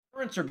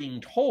parents are being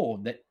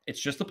told that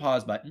it's just the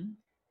pause button.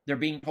 They're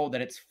being told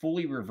that it's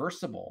fully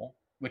reversible,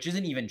 which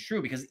isn't even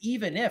true, because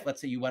even if,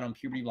 let's say, you went on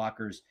puberty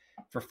blockers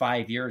for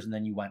 5 years and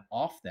then you went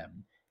off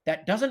them,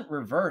 that doesn't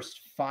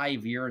reverse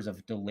 5 years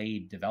of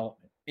delayed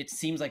development. It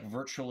seems like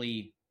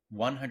virtually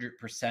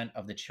 100%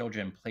 of the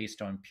children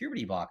placed on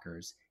puberty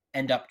blockers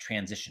end up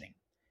transitioning.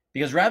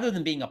 Because rather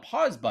than being a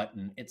pause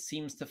button, it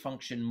seems to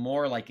function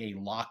more like a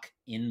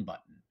lock-in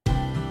button.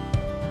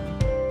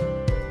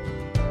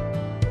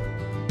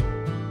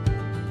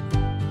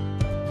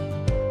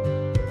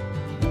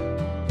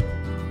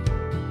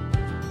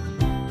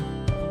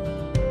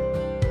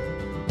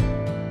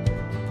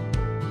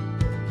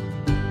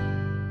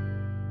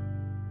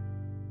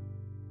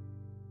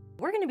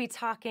 We're going to be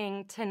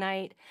talking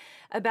tonight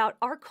about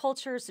our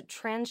culture's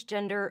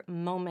transgender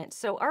moment.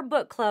 So our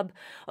book club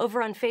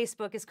over on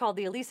Facebook is called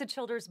the Alisa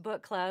Childers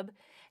Book Club.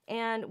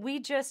 And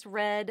we just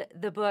read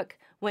the book,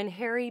 When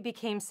Harry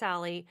Became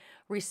Sally,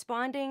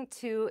 Responding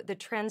to the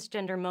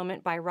Transgender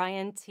Moment by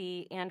Ryan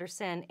T.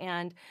 Anderson.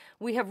 And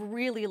we have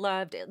really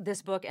loved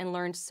this book and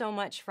learned so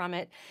much from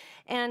it.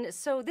 And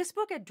so this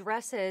book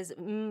addresses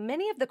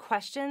many of the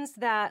questions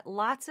that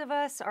lots of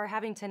us are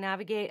having to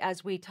navigate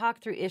as we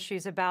talk through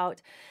issues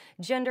about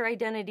gender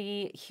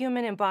identity,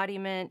 human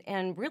embodiment,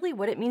 and really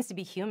what it means to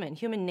be human,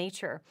 human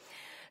nature.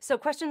 So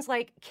questions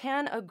like,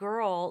 can a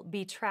girl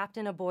be trapped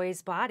in a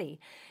boy's body?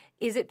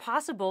 Is it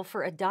possible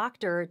for a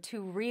doctor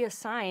to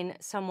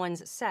reassign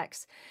someone's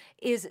sex?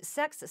 Is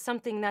sex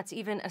something that's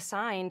even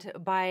assigned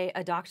by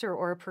a doctor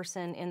or a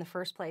person in the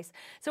first place?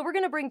 So we're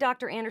going to bring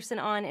Dr. Anderson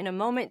on in a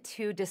moment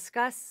to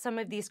discuss some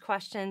of these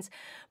questions,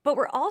 but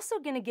we're also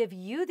going to give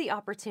you the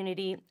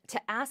opportunity to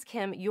ask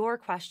him your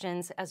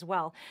questions as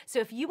well. So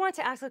if you want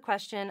to ask a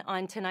question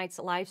on tonight's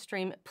live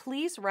stream,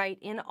 please write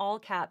in all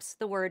caps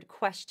the word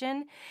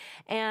question,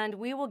 and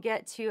we will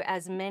get to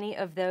as many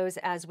of those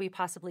as we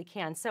possibly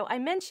can. So I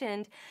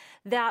mentioned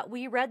that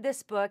we read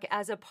this book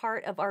as a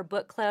part of our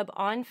book club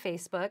on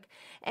Facebook,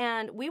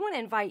 and we want to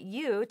invite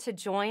you to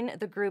join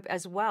the group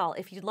as well.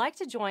 If you'd like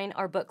to join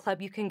our book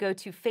club, you can go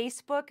to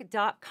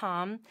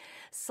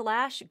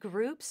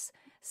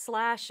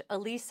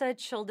facebook.com/groups/Alisa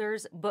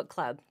Childers Book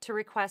Club to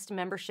request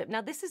membership.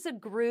 Now, this is a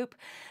group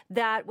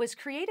that was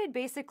created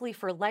basically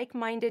for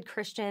like-minded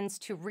Christians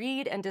to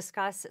read and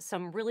discuss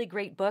some really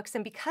great books.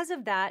 And because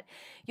of that,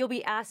 you'll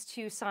be asked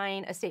to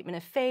sign a statement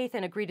of faith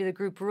and agree to the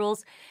group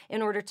rules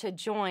in order to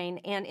join.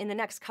 And in the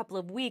next couple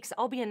of weeks,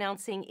 I'll be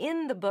announcing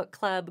in the book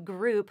club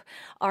group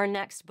our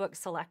next book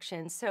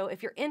selection. So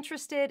if you're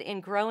interested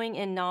in growing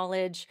in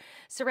knowledge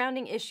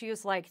surrounding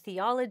issues like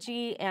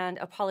theology and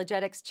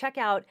apologetics, check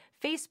out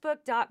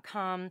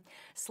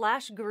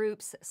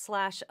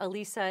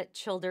facebook.com/groups/Alisa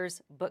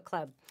Childers Book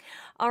Club.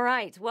 All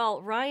right.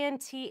 Well, Ryan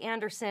T.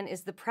 Anderson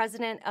is the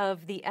president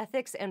of the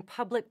Ethics and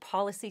Public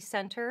Policy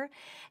Center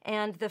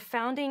and the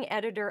founding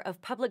editor of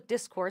Public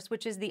Discourse,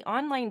 which is the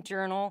online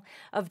journal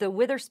of the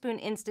Witherspoon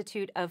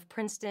Institute of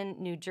Princeton,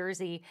 New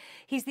Jersey.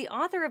 He's the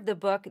author of the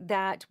book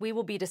that we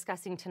will be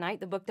discussing tonight,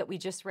 the book that we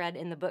just read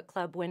in the book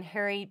club, When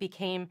Harry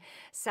Became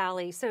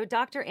Sally. So,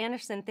 Dr.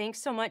 Anderson, thanks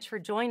so much for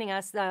joining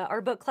us. Our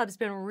book club's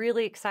been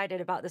really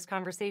excited about this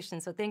conversation,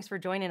 so thanks for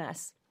joining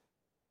us.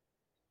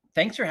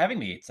 Thanks for having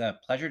me. It's a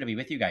pleasure to be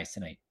with you guys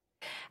tonight.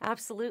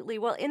 Absolutely.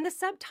 Well, in the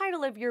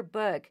subtitle of your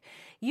book,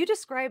 you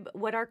describe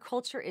what our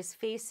culture is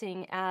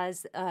facing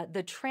as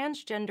the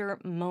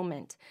transgender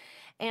moment.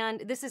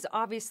 And this is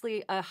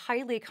obviously a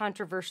highly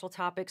controversial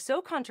topic, so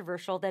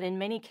controversial that in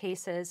many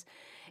cases,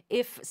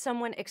 if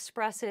someone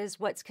expresses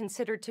what's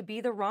considered to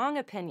be the wrong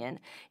opinion,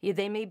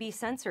 they may be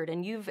censored.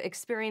 And you've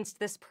experienced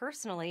this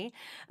personally.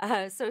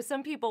 So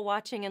some people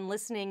watching and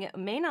listening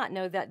may not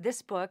know that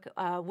this book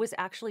was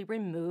actually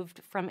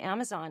removed from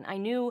Amazon. I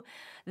knew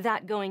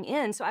that going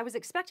in. So I was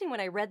expecting when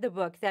I read the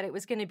book that it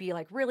was going to be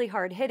like really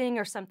hard hitting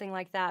or something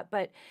like that.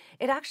 But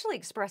it actually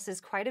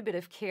expresses quite a bit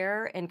of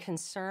care and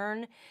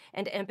concern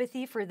and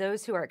empathy for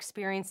those who are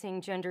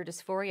experiencing gender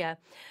dysphoria.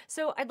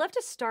 So I'd love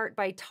to start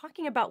by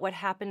talking about what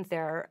happened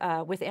there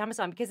with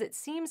Amazon, because it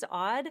seems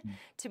odd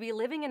to be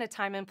living in a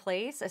time and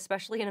place,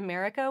 especially in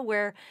America,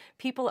 where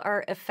people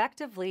are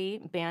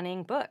effectively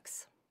banning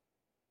books.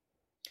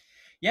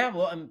 Yeah,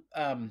 well,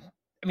 I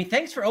mean,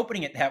 thanks for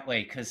opening it that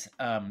way, because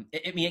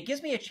it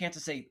gives me a chance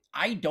to say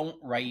I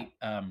don't write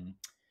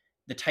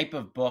the type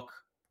of book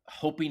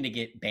hoping to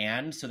get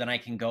banned so then I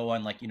can go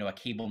on a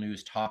cable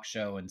news talk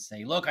show and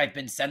say, look, I've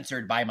been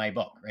censored by my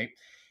book, right?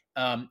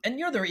 And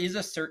there is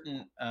a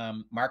certain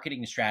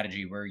marketing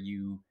strategy where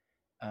you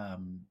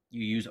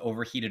use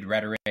overheated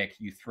rhetoric,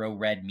 you throw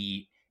red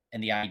meat,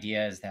 and the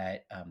idea is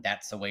that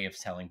that's a way of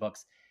selling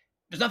books.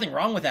 There's nothing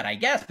wrong with that, I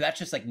guess, but that's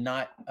just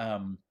not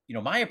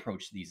my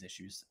approach to these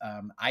issues.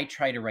 I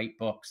try to write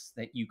books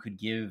that you could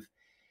give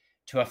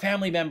to a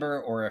family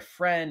member or a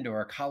friend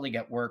or a colleague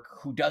at work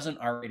who doesn't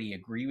already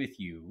agree with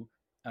you,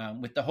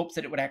 with the hopes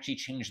that it would actually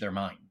change their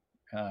mind.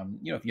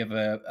 If you have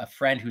a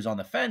friend who's on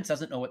the fence,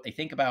 doesn't know what they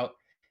think about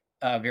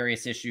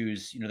various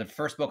issues. The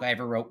first book I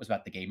ever wrote was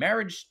about the gay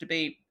marriage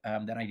debate.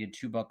 Then I did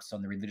 2 books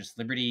on the religious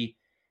liberty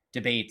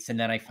debates, and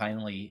then I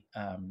finally,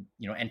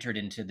 entered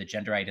into the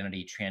gender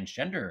identity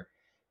transgender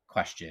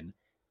question.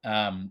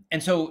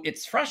 And so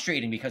it's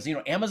frustrating because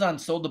Amazon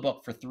sold the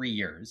book for 3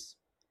 years,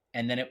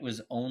 and then it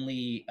was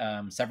only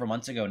several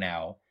months ago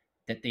now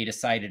that they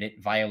decided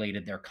it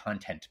violated their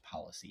content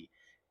policy.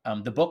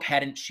 The book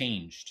hadn't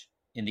changed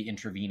in the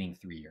intervening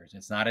 3 years.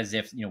 It's not as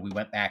if we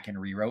went back and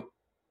rewrote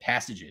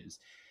passages.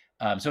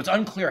 So it's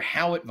unclear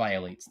how it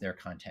violates their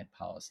content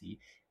policy.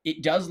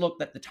 It does look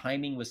that the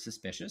timing was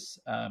suspicious.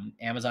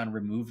 Amazon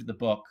removed the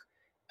book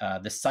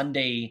the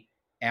Sunday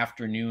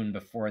afternoon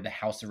before the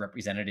House of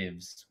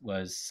Representatives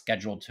was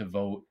scheduled to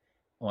vote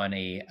on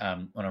a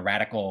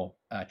radical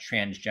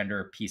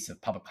transgender piece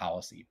of public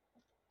policy,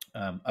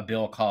 a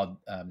bill called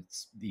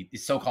the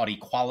so-called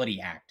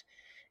Equality Act.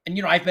 And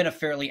I've been a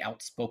fairly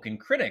outspoken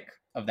critic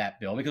of that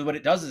bill because what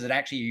it does is it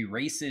actually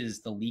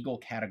erases the legal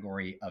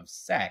category of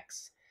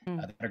sex,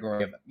 the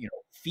category of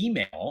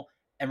female,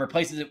 and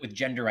replaces it with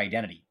gender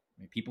identity,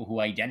 people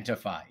who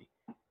identify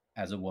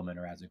as a woman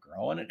or as a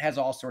girl, and it has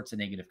all sorts of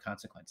negative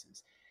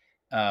consequences.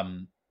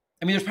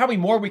 There's probably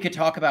more we could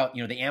talk about,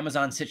 the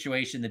Amazon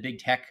situation, the big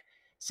tech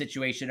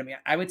situation.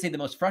 I would say the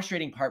most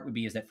frustrating part would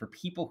be is that for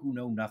people who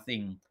know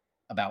nothing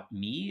about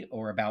me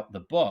or about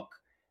the book,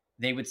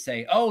 they would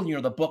say, oh,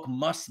 the book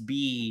must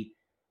be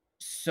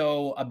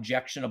so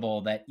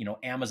objectionable that,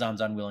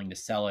 Amazon's unwilling to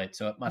sell it.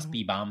 So it must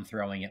be bomb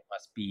throwing. It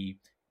must be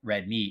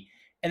red meat.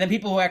 And then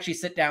people who actually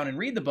sit down and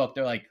read the book,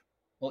 they're like,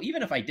 well,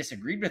 even if I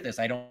disagreed with this,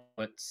 I don't know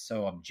what's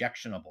so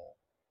objectionable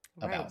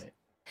about it.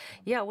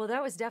 Yeah, well,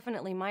 that was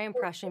definitely my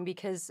impression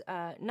because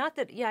not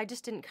that, I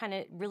just didn't kind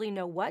of really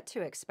know what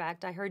to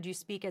expect. I heard you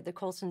speak at the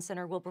Colson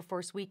Center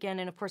Wilberforce weekend,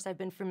 and of course, I've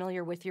been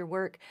familiar with your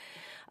work.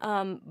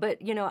 But,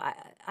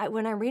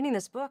 when I'm reading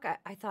this book,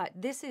 I thought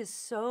this is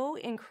so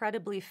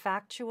incredibly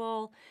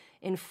factual,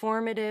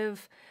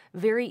 informative,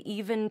 very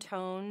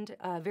even-toned,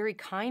 very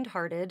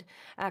kind-hearted,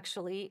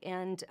 actually,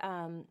 and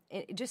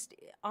it just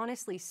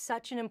honestly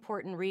such an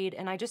important read.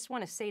 And I just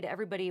want to say to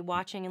everybody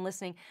watching and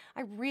listening,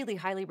 I really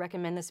highly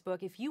recommend this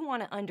book. If you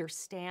want to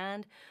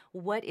understand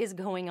what is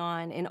going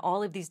on in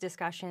all of these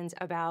discussions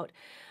about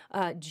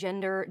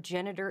gender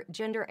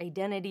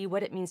identity,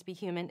 what it means to be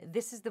human,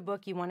 this is the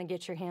book you want to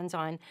get your hands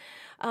on.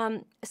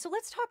 So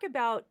let's talk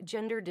about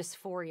gender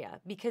dysphoria,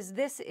 because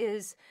this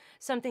is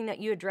something that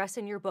you address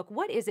in your book.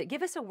 What is it?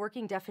 Give us a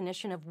working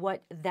definition of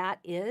what that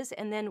is,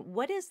 and then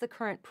what is the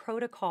current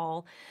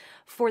protocol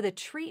for the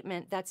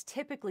treatment that's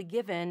typically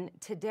given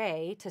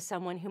today to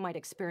someone who might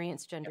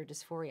experience gender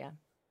dysphoria?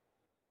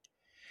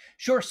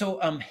 Sure. So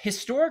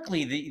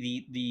historically,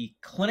 the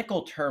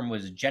clinical term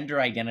was gender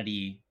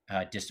identity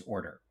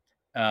disorder.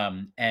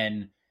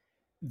 And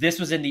this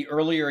was in the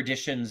earlier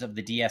editions of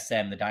the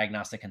DSM, the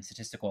Diagnostic and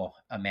Statistical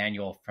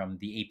Manual from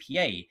the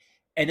APA.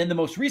 And then the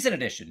most recent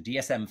edition,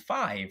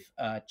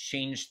 DSM-5,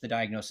 changed the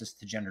diagnosis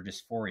to gender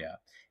dysphoria.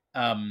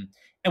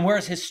 And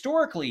whereas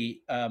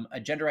historically, a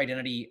gender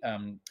identity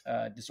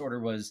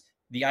disorder was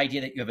the idea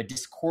that you have a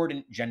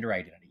discordant gender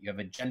identity. You have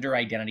a gender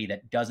identity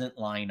that doesn't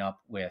line up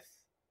with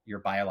your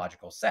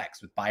biological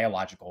sex, with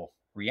biological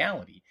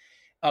reality.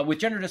 With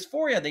gender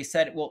dysphoria, they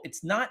said, well,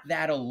 it's not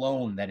that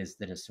alone that is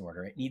the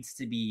disorder. It needs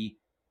to be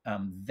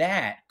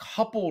that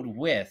coupled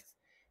with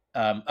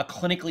a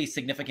clinically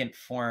significant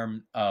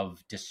form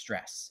of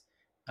distress.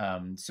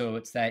 So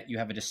it's that you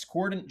have a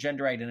discordant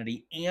gender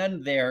identity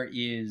and there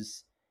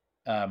is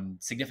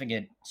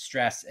significant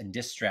stress and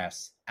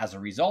distress as a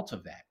result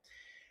of that.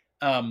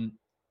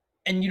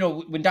 And,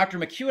 when Dr.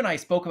 McHugh and I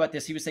spoke about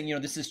this, he was saying,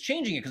 this is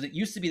changing it because it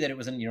used to be that it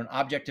was an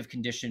objective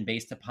condition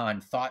based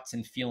upon thoughts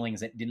and feelings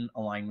that didn't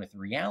align with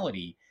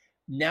reality.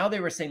 Now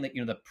they were saying that,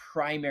 the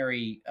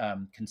primary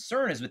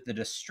concern is with the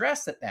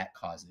distress that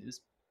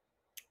causes,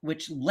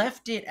 which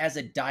left it as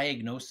a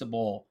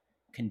diagnosable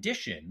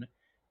condition,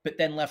 but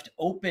then left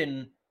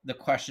open the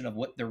question of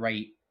what the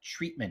right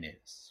treatment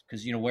is.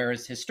 Because,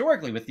 whereas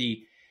historically with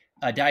the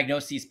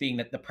diagnosis being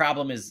that the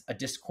problem is a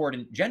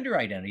discordant gender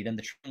identity, then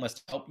the treatment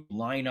must help you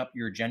line up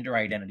your gender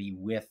identity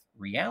with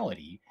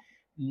reality.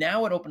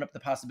 Now it opened up the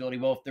possibility,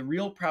 well, if the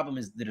real problem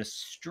is the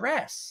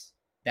distress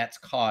that's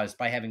caused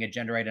by having a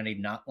gender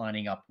identity not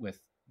lining up with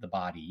the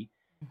body,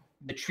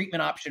 the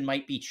treatment option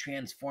might be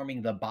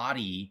transforming the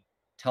body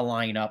to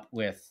line up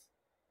with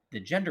the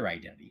gender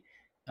identity.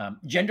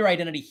 Gender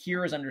identity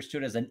here is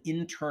understood as an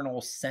internal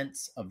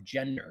sense of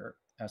gender.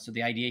 So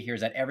the idea here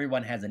is that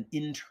everyone has an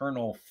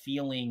internal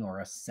feeling or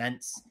a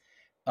sense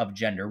of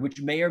gender, which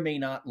may or may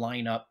not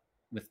line up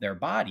with their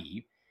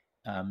body.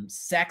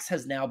 Sex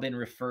has now been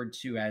referred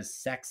to as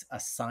sex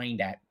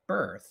assigned at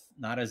birth,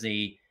 not as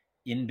a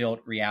inbuilt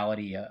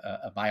reality,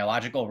 a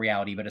biological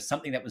reality, but as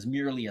something that was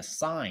merely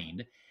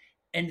assigned.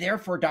 And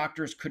therefore,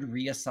 doctors could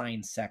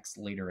reassign sex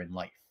later in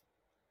life.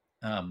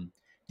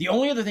 The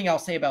only other thing I'll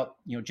say about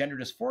gender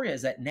dysphoria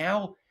is that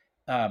now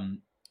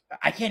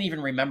I can't even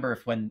remember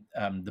if when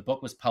the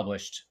book was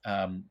published,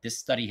 this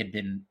study had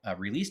been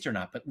released or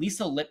not. But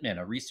Lisa Lippman,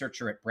 a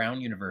researcher at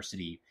Brown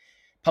University,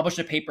 published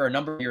a paper a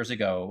number of years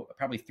ago,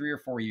 probably 3 or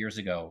 4 years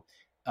ago,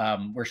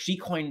 where she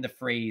coined the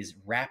phrase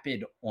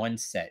rapid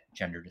onset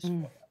gender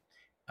dysphoria.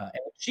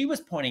 And what she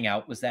was pointing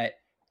out was that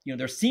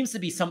there seems to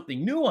be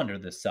something new under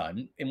the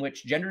sun, in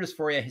which gender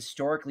dysphoria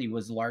historically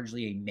was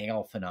largely a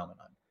male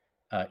phenomenon.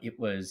 It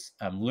was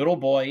little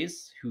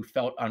boys who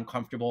felt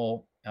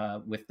uncomfortable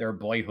with their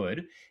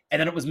boyhood, and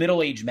then it was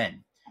middle-aged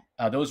men.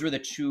 Those were the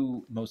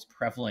two most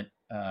prevalent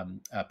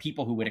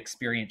people who would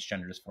experience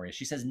gender dysphoria.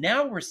 She says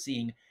now we're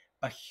seeing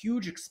a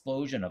huge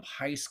explosion of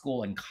high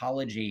school and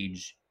college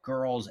age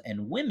girls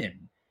and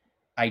women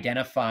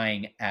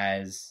identifying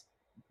as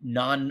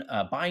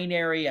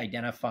non-binary,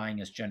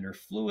 identifying as gender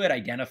fluid,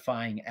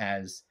 identifying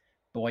as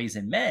boys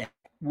and men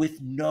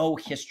with no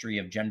history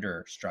of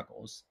gender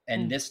struggles.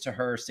 And this to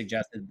her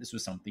suggested this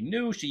was something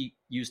new. She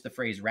used the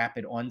phrase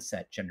rapid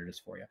onset gender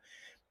dysphoria.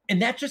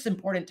 And that's just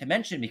important to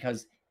mention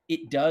because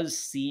it does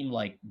seem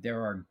like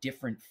there are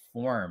different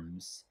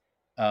forms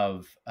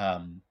of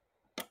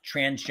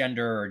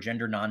transgender or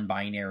gender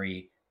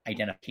non-binary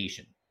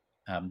identification,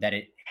 that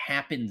it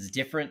happens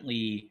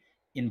differently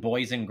in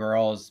boys and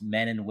girls,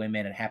 men and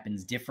women. It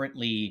happens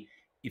differently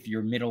if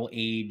you're middle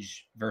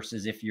age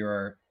versus if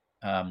you're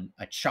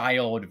a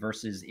child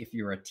versus if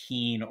you're a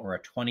teen or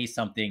a 20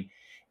 something.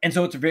 And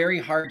so it's very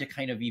hard to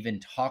kind of even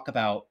talk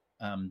about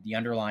the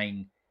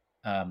underlying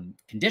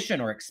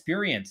condition or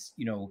experience,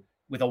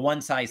 with a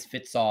one size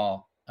fits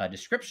all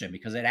description,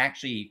 because it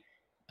actually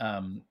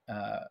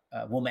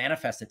will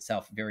manifest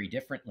itself very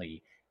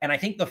differently. And I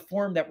think the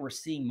form that we're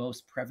seeing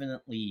most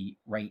prevalently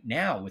right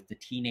now with the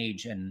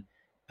teenage and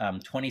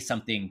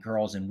 20-something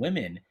girls and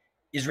women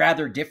is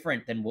rather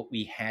different than what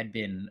we had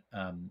been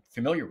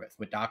familiar with,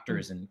 what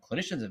doctors and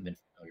clinicians have been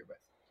familiar with.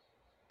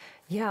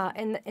 Yeah,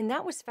 and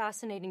that was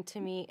fascinating to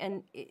me.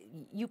 And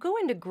you go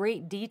into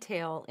great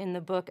detail in the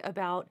book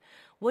about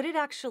what it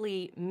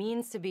actually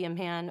means to be a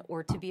man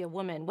or to be a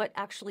woman, what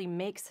actually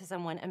makes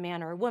someone a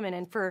man or a woman.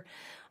 And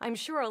I'm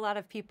sure a lot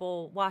of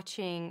people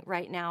watching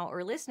right now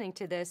or listening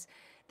to this,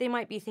 they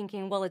might be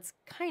thinking, well, it's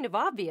kind of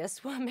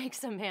obvious what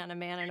makes a man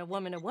and a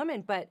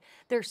woman, but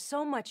there's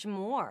so much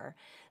more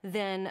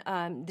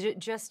than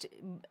just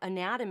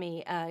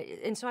anatomy.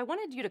 And so I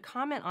wanted you to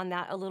comment on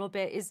that a little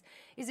bit. Is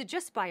it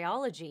just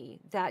biology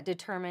that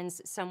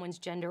determines someone's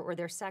gender or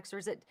their sex, or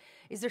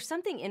is there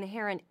something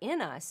inherent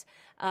in us,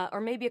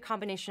 or maybe a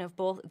combination of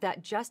both,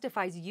 that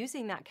justifies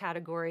using that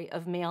category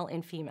of male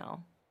and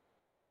female?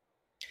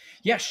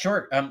 Yeah,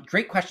 sure.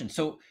 Great question.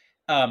 So,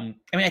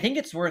 I think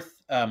it's worth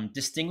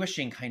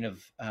distinguishing kind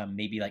of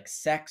maybe like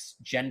sex,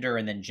 gender,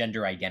 and then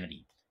gender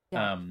identity.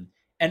 Yeah.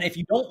 And if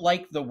you don't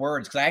like the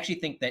words, because I actually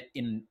think that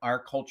in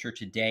our culture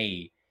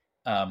today,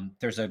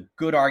 there's a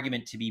good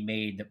argument to be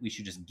made that we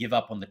should just give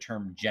up on the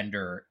term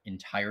gender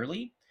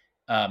entirely,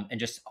 and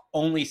just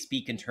only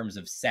speak in terms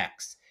of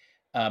sex.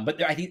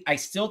 But I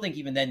still think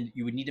even then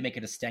you would need to make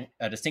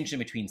a distinction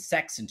between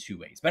sex in two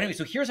ways. But anyway,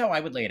 so here's how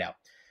I would lay it out.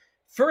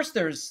 First,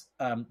 there's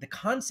the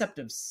concept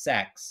of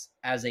sex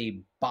as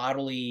a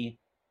bodily,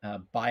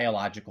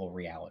 biological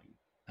reality,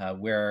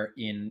 where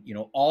in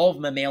all of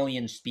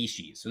mammalian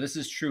species. So this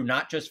is true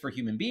not just for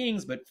human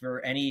beings, but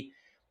for any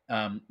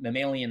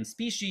mammalian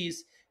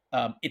species.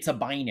 It's a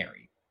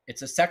binary.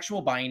 It's a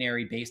sexual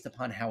binary based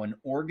upon how an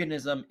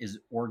organism is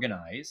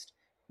organized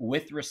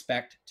with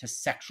respect to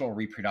sexual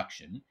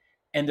reproduction.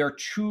 And there are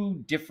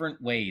two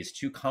different ways,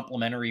 two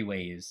complementary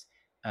ways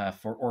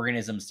for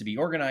organisms to be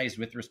organized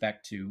with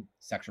respect to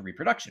sexual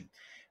reproduction.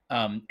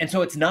 And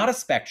so it's not a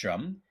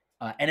spectrum,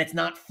 and it's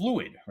not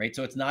fluid, right?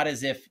 So it's not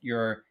as if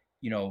you're,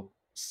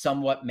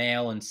 somewhat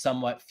male and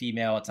somewhat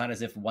female. It's not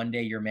as if one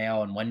day you're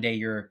male and one day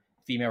you're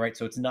female, right?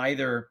 So it's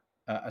neither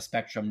a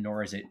spectrum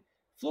nor is it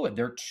fluid.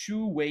 There are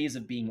two ways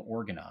of being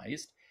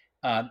organized.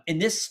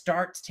 And this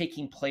starts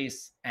taking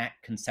place at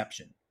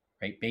conception,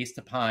 right? Based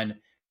upon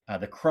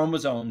the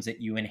chromosomes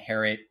that you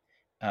inherit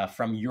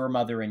from your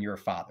mother and your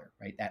father,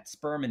 right? That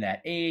sperm and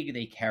that egg,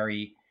 they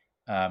carry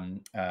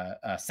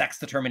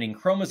sex-determining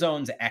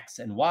chromosomes, X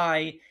and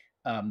Y.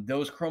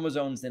 Those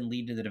chromosomes then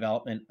lead to the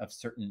development of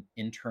certain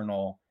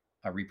internal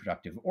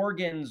reproductive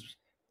organs,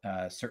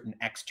 certain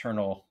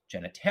external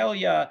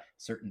genitalia,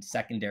 certain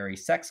secondary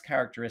sex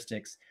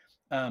characteristics.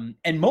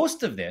 And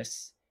most of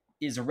this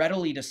is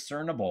readily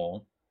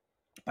discernible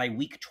by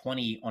week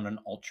 20 on an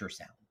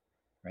ultrasound,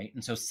 right?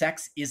 And so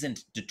sex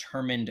isn't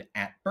determined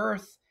at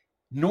birth,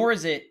 nor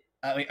is it,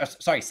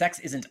 sex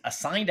isn't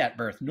assigned at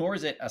birth, nor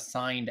is it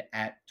assigned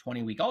at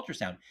 20-week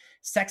ultrasound.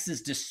 Sex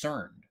is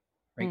discerned,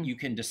 right? You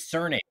can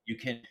discern it, you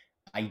can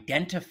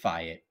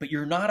identify it, but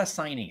you're not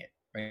assigning it,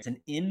 right? It's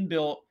an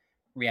inbuilt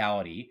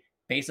reality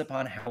based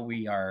upon how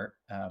we are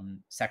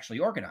sexually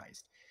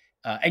organized.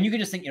 And you can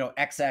just think,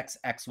 XX,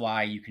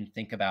 XY, you can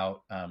think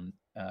about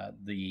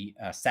the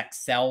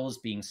sex cells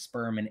being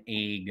sperm and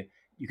egg.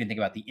 You can think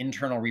about the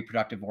internal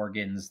reproductive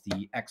organs,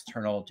 the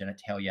external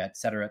genitalia, et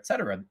cetera, et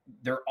cetera.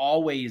 They're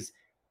always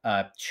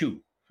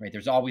two, right?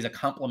 There's always a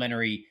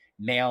complementary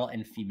male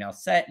and female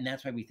set. And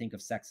that's why we think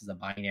of sex as a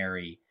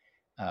binary,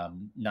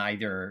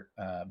 neither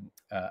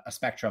a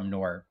spectrum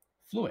nor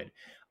fluid.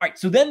 All right.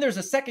 So then there's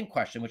a second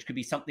question, which could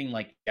be something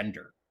like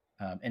gender.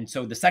 And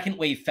so the second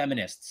wave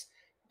feminists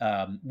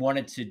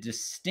wanted to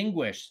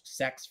distinguish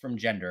sex from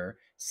gender,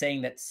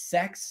 saying that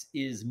sex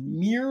is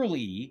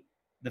merely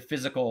the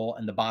physical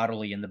and the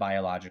bodily and the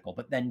biological,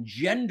 but then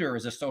gender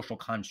is a social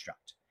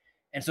construct.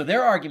 And so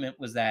their argument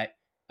was that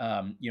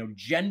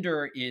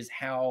gender is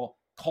how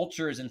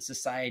cultures and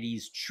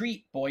societies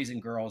treat boys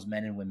and girls,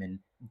 men and women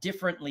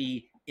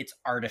differently. It's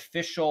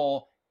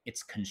artificial,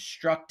 it's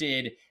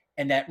constructed,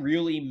 and that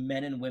really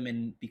men and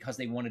women, because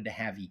they wanted to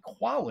have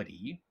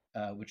equality,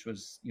 which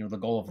was the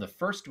goal of the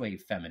first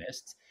wave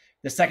feminists,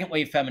 the second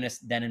wave feminists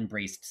then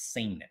embraced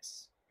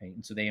sameness, right?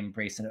 And so they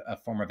embraced a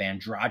form of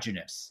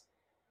androgynous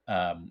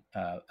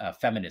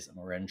feminism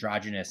or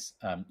androgynous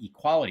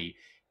equality,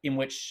 in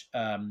which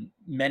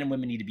men and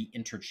women need to be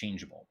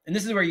interchangeable. And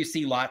this is where you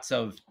see lots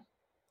of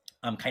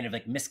kind of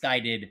like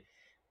misguided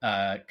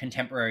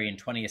contemporary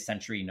and 20th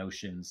century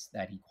notions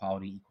that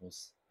equality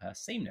equals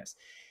sameness.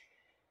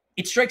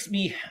 It strikes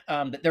me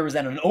that there was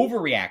then an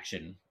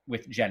overreaction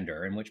with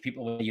gender, in which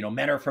people,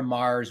 men are from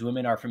Mars,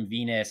 women are from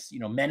Venus,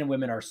 men and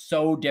women are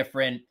so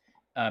different.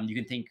 You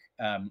can think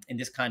in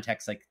this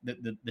context, like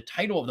the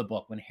title of the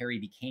book, When Harry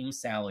Became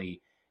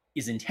Sally,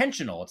 is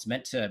intentional. It's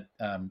meant to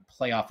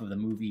play off of the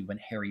movie When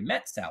Harry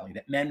Met Sally,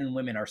 that men and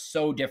women are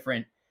so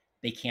different,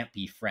 they can't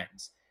be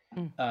friends.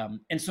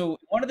 And so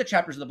one of the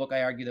chapters of the book,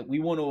 I argue that we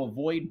want to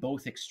avoid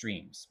both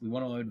extremes. We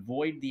want to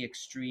avoid the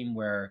extreme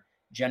where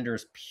gender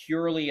is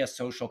purely a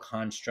social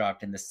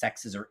construct and the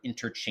sexes are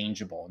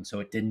interchangeable. And so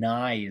it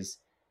denies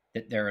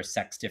that there are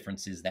sex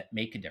differences that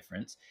make a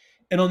difference.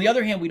 And on the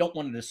other hand, we don't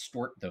want to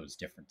distort those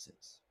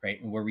differences, right?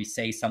 And where we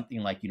say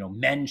something like,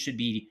 men should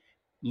be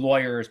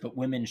lawyers, but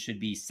women should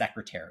be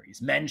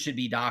secretaries. Men should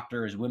be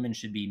doctors, women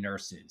should be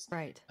nurses,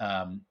 right?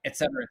 Et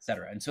cetera, et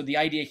cetera. And so the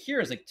idea here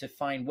is like to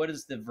find what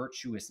does the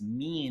virtuous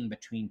mean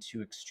between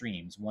two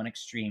extremes. One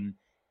extreme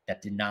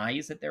that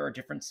denies that there are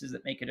differences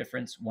that make a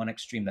difference, one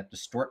extreme that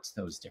distorts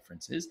those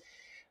differences.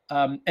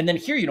 And then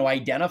here,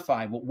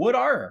 identify what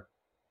are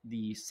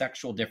the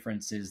sexual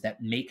differences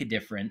that make a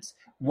difference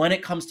when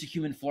it comes to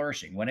human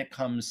flourishing, when it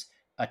comes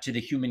to the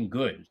human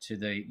good, to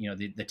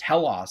the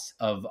telos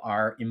of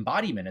our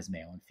embodiment as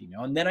male and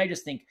female. And then I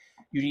just think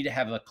you need to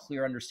have a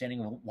clear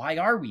understanding of why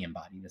are we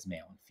embodied as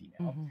male and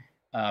female.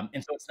 Mm-hmm.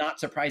 And so it's not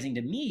surprising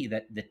to me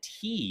that the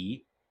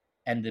T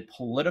and the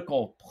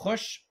political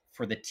push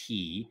for the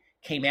T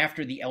came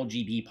after the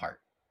LGB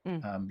part,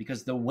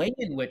 because the way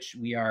in which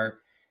we are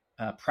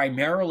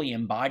primarily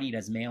embodied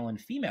as male and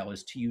female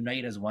is to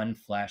unite as one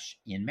flesh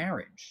in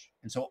marriage.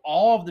 And so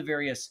all of the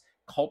various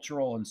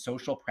cultural and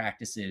social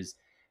practices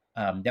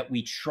that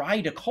we try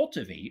to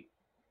cultivate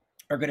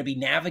are going to be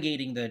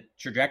navigating the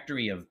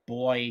trajectory of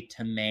boy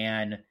to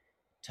man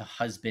to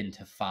husband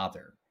to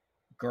father,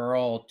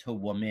 girl to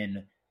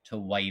woman to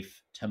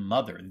wife to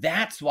mother.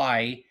 That's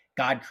why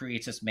God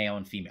creates us male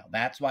and female.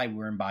 That's why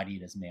we're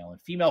embodied as male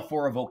and female,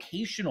 for a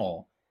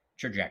vocational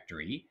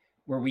trajectory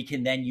where we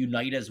can then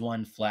unite as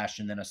one flesh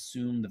and then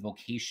assume the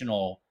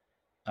vocational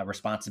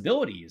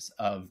responsibilities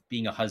of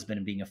being a husband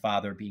and being a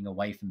father, being a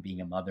wife and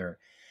being a mother.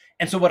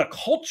 And so what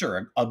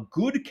a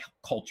good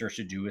culture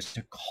should do is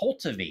to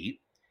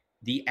cultivate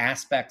the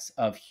aspects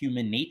of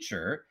human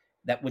nature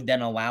that would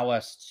then allow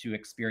us to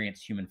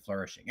experience human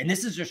flourishing. And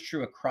this is just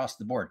true across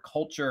the board.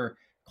 Culture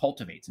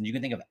cultivates. And you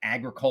can think of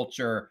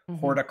agriculture,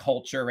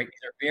 horticulture, right?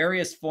 There are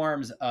various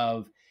forms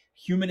of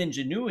human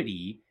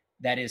ingenuity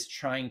that is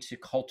trying to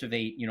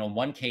cultivate, in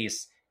one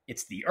case,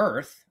 it's the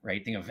earth,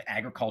 right? Think of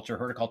agriculture,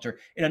 horticulture.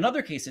 In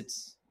another case,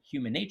 it's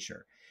human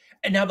nature.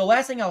 And now the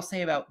last thing I'll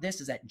say about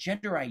this is that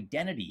gender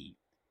identity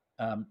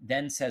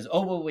then says,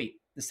 oh, well, wait,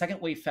 the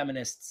second wave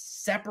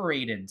feminists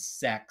separated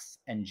sex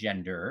and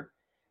gender,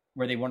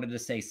 where they wanted to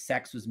say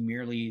sex was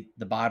merely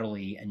the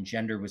bodily and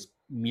gender was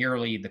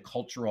merely the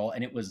cultural.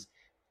 And it was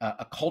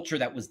a culture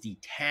that was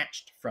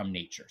detached from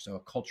nature, so a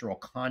cultural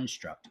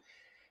construct.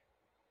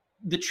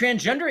 The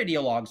transgender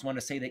ideologues want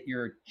to say that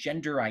your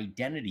gender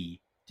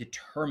identity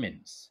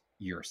determines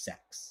your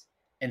sex.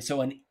 And so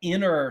an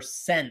inner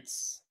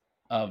sense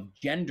of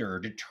gender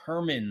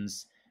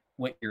determines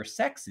what your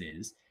sex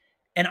is.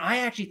 And I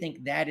actually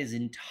think that is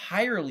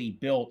entirely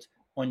built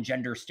on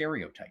gender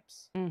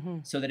stereotypes.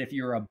 So that if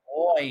you're a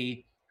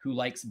boy who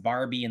likes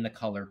Barbie in the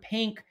color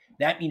pink,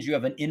 that means you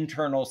have an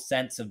internal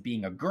sense of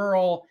being a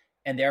girl,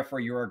 and therefore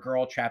you're a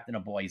girl trapped in a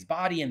boy's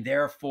body, and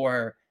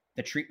therefore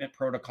the treatment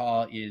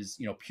protocol is,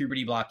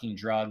 puberty blocking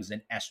drugs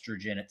and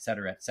estrogen, et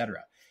cetera, et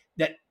cetera.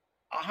 That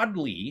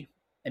oddly,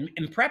 and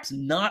perhaps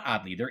not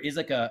oddly, there is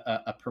like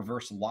a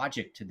perverse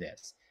logic to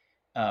this,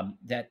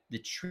 that the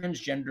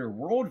transgender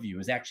worldview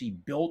is actually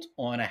built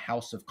on a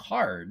house of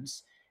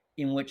cards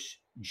in which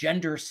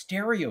gender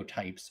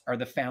stereotypes are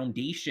the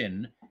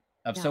foundation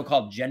of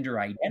so-called gender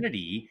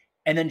identity.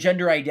 And then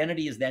gender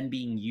identity is then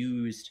being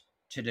used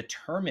to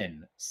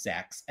determine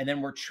sex. And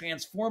then we're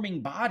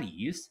transforming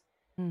bodies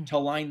to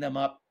line them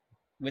up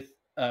with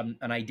an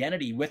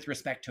identity with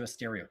respect to a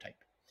stereotype.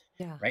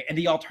 Right. And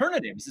the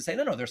alternative is to say,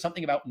 no, there's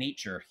something about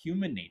nature,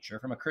 human nature,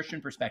 from a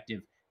Christian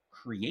perspective,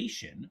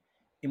 creation,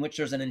 in which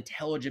there's an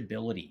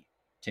intelligibility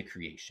to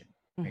creation.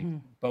 right? Hmm.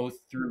 Both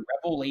through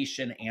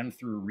revelation and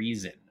through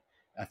reason,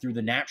 through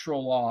the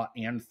natural law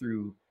and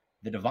through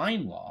the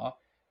divine law,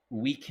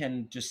 we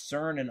can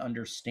discern and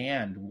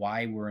understand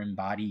why we're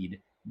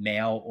embodied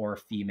male or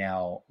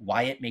female,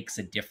 why it makes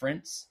a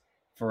difference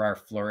for our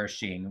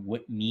flourishing,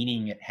 what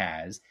meaning it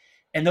has.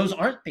 And those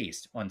aren't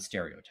based on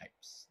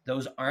stereotypes.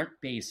 Those aren't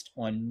based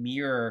on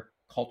mere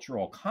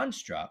cultural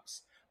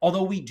constructs,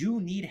 although we do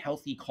need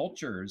healthy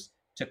cultures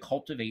to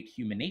cultivate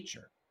human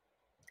nature.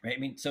 Right? I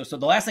mean, so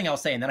the last thing I'll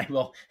say, and then I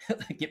will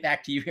get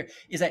back to you here,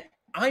 is that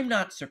I'm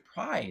not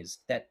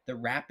surprised that the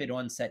rapid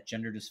onset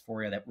gender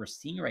dysphoria that we're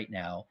seeing right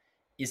now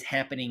is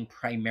happening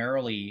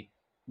primarily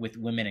with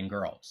women and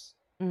girls,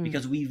 Mm.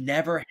 because we've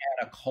never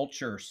had a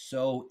culture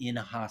so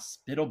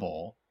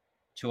inhospitable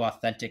to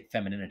authentic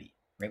femininity.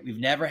 Right? We've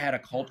never had a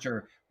Yeah.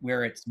 culture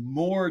where it's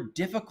more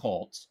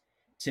difficult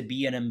to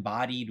be an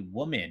embodied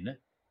woman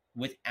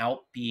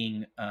without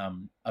being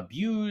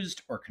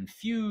abused or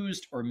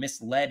confused or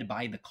misled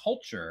by the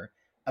culture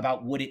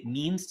about what it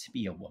means to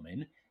be a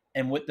woman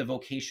and what the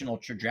vocational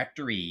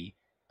trajectory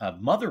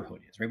of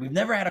motherhood is. Right? We've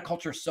never had a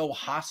culture so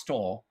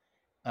hostile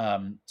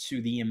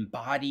to the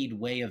embodied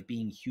way of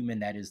being human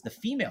that is the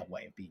female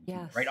way of being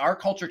human. Right? Yes. Our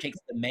culture takes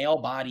the male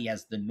body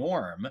as the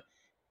norm,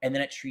 and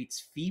then it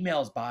treats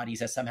females'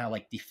 bodies as somehow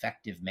like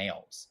defective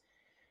males.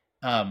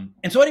 And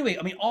so anyway,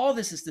 I mean, all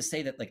this is to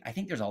say that like I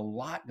think there's a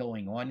lot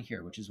going on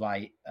here, which is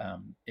why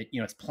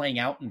it's playing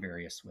out in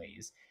various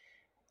ways.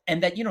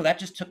 And that, that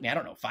just took me, I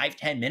don't know,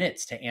 5-10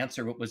 minutes to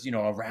answer what was, a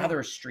Yeah.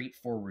 rather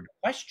straightforward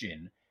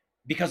question,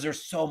 because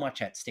there's so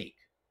much at stake.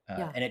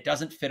 Yeah. And it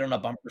doesn't fit on a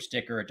bumper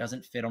sticker, it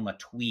doesn't fit on a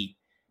tweet.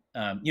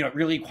 It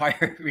really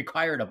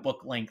required a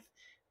book length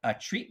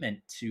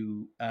treatment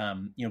to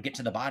get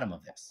to the bottom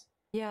of this.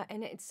 Yeah,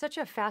 and it's such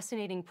a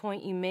fascinating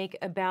point you make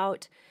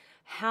about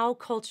how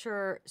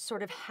culture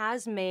sort of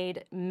has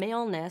made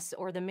maleness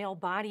or the male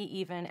body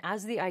even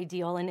as the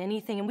ideal in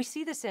anything. And we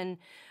see this in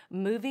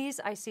movies.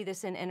 I see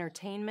this in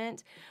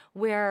entertainment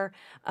where,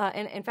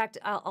 and in fact,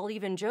 I'll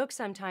even joke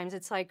sometimes.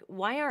 It's like,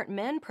 why aren't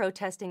men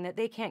protesting that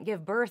they can't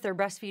give birth or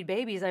breastfeed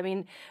babies? I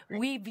mean,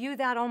 we view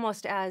that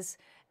almost as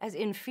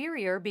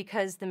inferior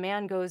because the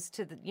man goes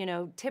to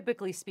the,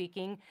 typically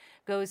speaking,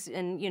 goes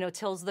and,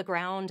 tills the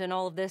ground and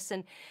all of this.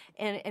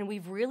 And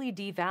we've really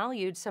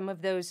devalued some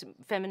of those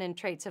feminine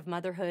traits of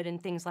motherhood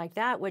and things like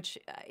that, which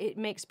it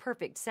makes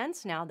perfect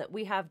sense now that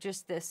we have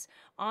just this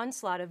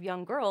onslaught of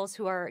young girls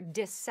who are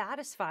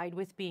dissatisfied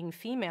with being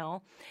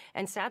female.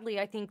 And sadly,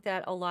 I think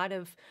that a lot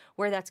of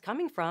where that's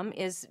coming from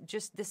is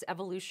just this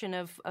evolution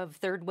of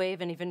third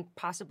wave and even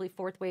possibly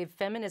fourth wave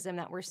feminism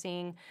that we're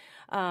seeing,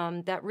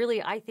 that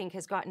really, I think,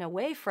 has gotten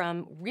away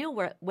from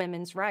real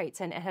women's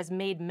rights and has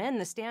made men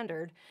the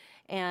standard.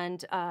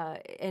 And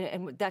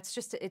that's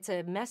just, it's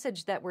a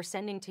message that we're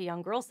sending to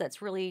young girls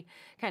that's really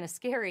kind of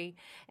scary.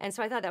 And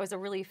so I thought that was a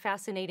really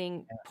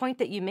fascinating point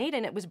that you made.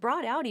 And it was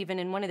brought out even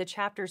in one of the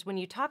chapters when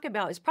you talk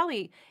about, it's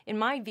probably, in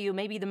my view,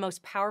 maybe the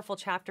most powerful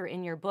chapter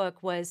in your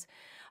book was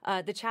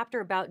the chapter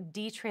about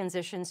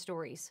detransition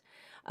stories.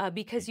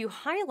 Because you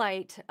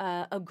highlight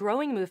a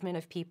growing movement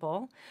of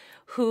people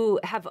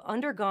who have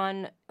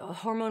undergone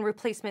hormone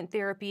replacement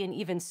therapy and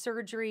even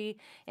surgery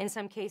in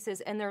some cases,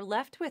 and they're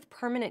left with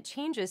permanent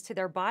changes to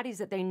their bodies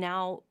that they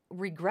now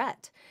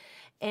regret.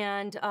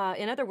 And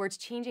in other words,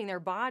 changing their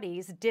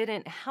bodies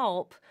didn't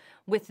help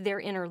with their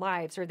inner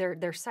lives or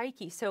their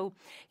psyche. So,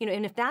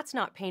 and if that's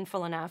not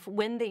painful enough,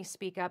 when they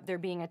speak up, they're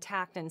being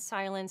attacked and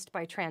silenced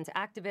by trans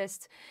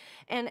activists.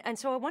 And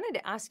so I wanted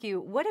to ask you,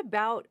 what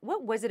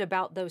was it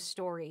about those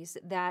stories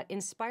that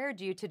inspired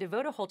you to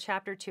devote a whole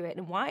chapter to it?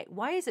 And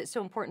why is it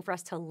so important for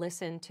us to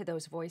listen to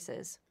those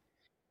voices?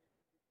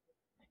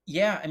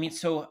 Yeah, I mean,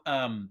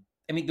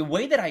 the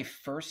way that I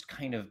first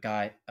kind of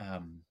got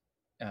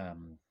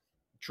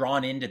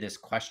drawn into this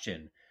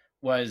question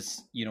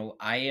was,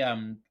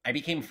 I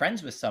became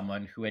friends with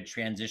someone who had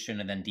transitioned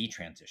and then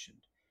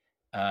detransitioned.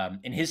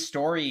 And his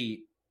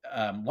story,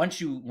 once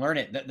you learn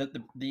it,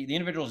 the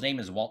individual's name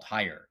is Walt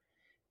Heyer,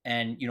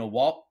 and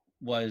Walt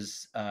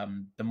was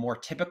the more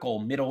typical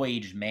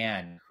middle-aged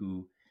man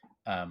who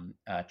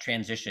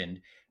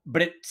transitioned,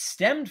 but it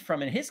stemmed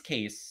from, in his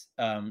case,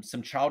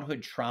 some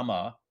childhood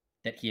trauma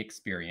that he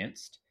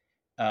experienced,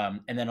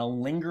 and then a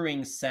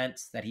lingering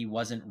sense that he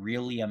wasn't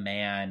really a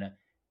man,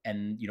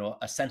 and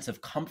a sense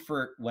of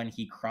comfort when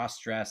he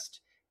cross-dressed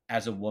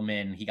as a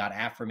woman. He got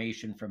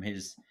affirmation from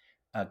his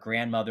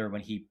grandmother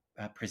when he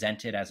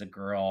presented as a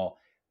girl,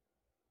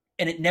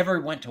 and it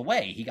never went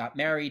away. He got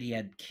married, he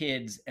had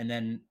kids, and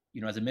then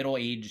as a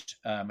middle-aged,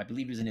 I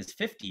believe he was in his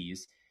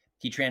 50s,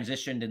 he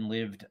transitioned and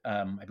lived,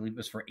 I believe it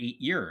was for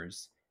 8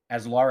 years,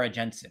 as Laura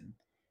Jensen.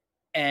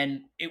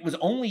 And it was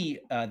only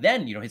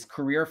then, his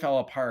career fell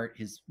apart,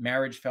 his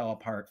marriage fell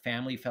apart,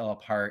 family fell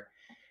apart,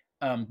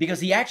 because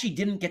he actually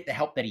didn't get the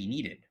help that he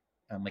needed.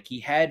 Like, he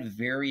had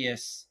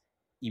various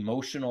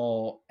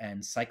emotional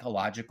and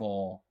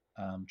psychological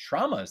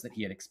traumas that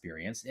he had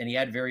experienced, and he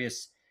had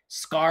various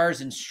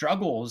scars and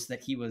struggles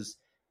that he was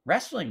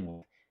wrestling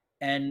with.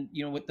 And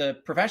what the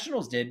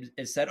professionals did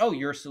is said, "Oh,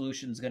 your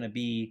solution is going to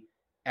be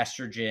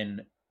estrogen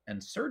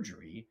and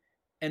surgery.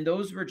 And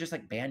those were just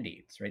like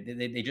band-aids, right?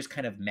 They just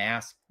kind of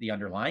masked the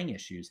underlying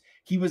issues.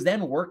 He was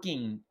then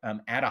working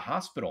at a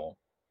hospital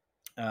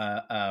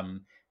uh,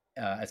 um,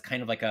 as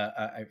kind of like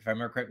if I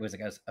remember correctly, it was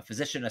like a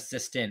physician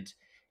assistant.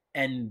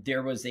 And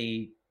there was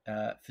a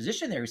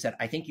physician there who said,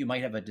 I think you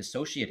might have a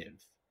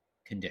dissociative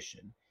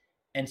condition.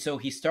 And so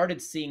he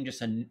started seeing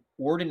just an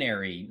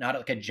ordinary, not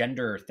like a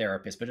gender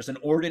therapist, but just an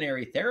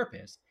ordinary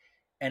therapist.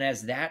 And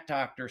as that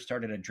doctor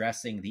started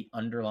addressing the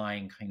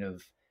underlying kind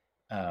of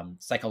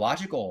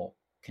psychological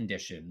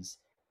conditions,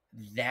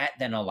 that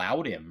then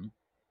allowed him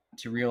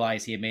to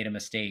realize he had made a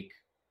mistake,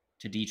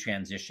 to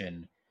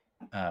detransition,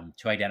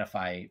 to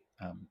identify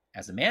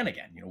as a man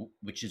again,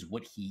 which is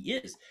what he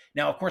is.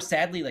 Now, of course,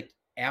 sadly, like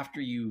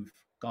after you've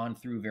gone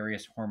through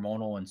various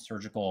hormonal and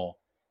surgical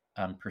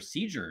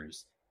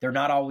procedures, they're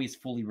not always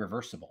fully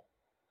reversible.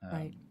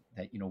 Right.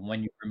 That,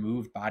 when you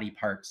remove body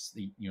parts,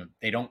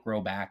 they don't grow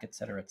back, et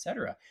cetera, et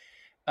cetera.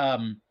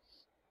 And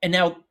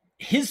now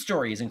his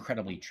story is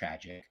incredibly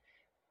tragic.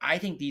 I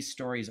think these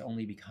stories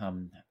only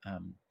become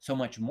so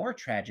much more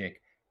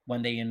tragic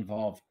when they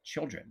involve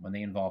children, when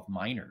they involve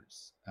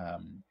minors.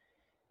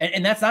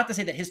 And that's not to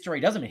say that his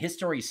story doesn't. His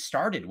story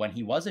started when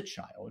he was a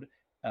child,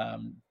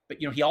 but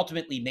he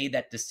ultimately made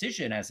that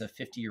decision as a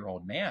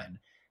 50-year-old man.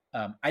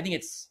 I think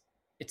it's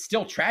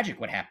still tragic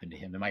what happened to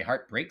him, and my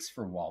heart breaks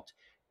for Walt.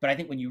 But I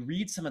think when you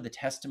read some of the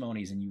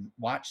testimonies and you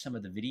watch some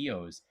of the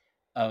videos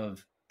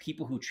of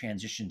people who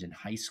transitioned in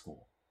high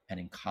school and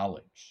in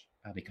college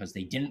because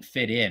they didn't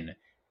fit in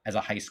as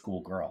a high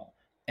school girl,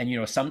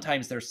 and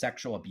sometimes there's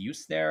sexual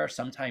abuse there,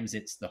 sometimes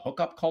it's the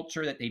hookup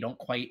culture that they don't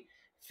quite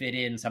fit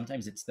in,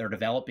 sometimes it's their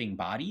developing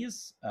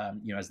bodies,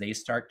 as they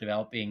start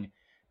developing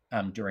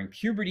during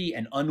puberty,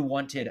 and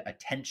unwanted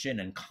attention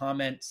and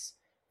comments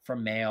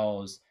from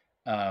males.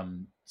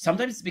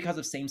 Sometimes it's because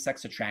of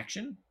same-sex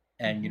attraction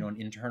and an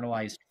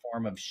internalized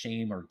form of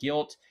shame or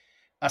guilt.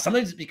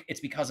 Sometimes it's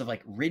because of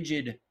like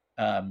rigid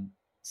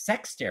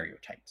sex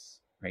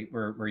stereotypes, right?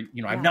 Where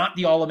I'm not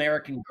the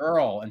all-American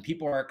girl, and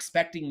people are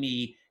expecting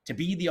me to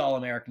be the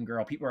all-American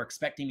girl. People are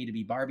expecting me to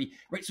be Barbie,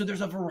 right? So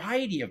there's a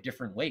variety of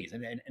different ways,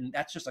 and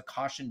that's just a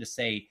caution to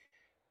say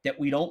that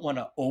we don't want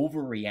to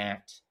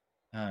overreact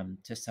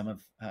to some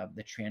of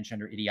the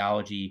transgender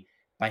ideology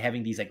by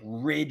having these like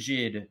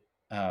rigid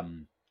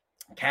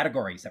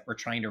categories that we're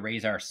trying to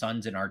raise our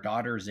sons and our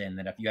daughters in.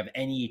 That if you have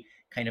any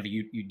kind of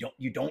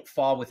you don't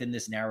fall within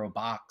this narrow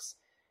box,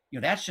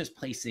 that's just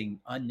placing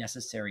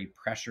unnecessary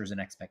pressures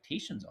and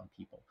expectations on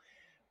people.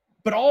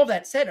 But all of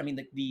that said, I mean,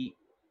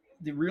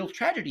 the real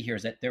tragedy here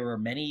is that there are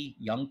many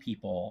young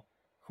people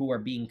who are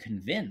being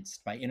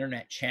convinced by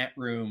internet chat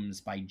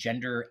rooms, by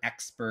gender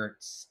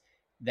experts,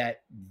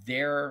 that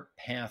their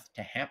path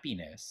to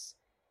happiness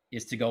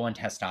is to go on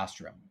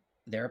testosterone.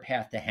 Their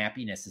path to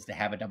happiness is to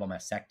have a double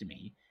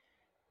mastectomy.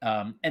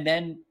 And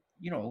then,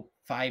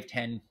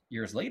 5-10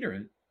 years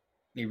later,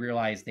 they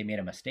realize they made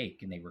a mistake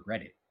and they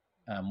regret it.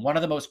 One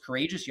of the most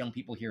courageous young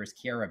people here is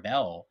Kiara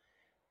Bell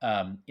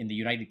in the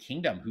United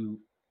Kingdom, who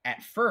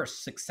at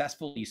first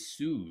successfully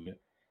sued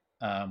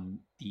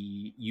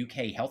the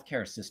UK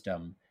healthcare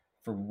system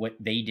for what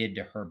they did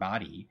to her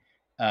body.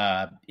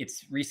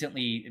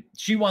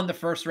 She won the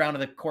first round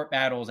of the court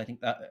battles. I think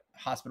the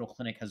hospital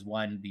clinic has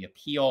won the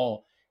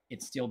appeal.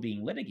 It's still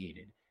being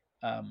litigated.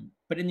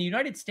 But in the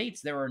United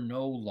States, there are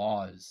no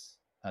laws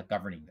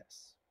governing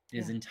this. It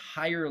is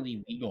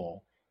entirely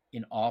legal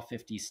in all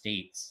 50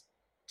 states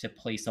to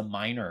place a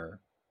minor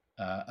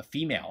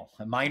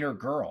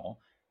girl,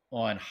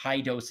 on high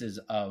doses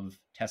of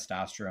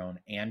testosterone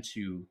and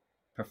to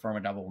perform a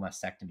double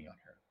mastectomy on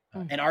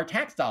her. And our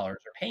tax dollars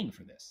are paying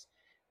for this.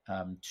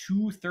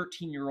 2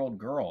 13-year-old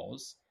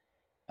girls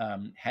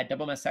had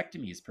double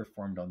mastectomies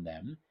performed on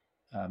them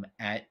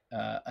at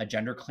a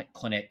gender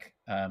clinic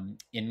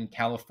in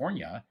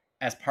California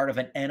as part of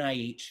an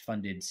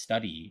NIH-funded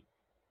study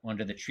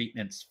under the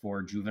treatments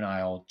for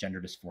juvenile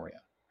gender dysphoria.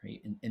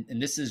 Right,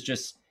 and this is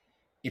just,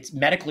 it's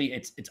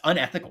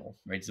unethical.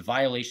 Right, it's a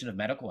violation of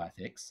medical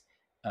ethics.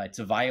 It's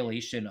a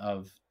violation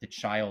of the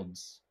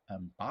child's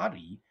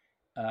body.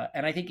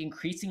 And I think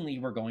increasingly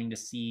we're going to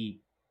see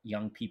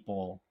young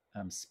people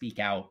speak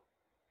out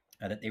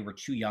that they were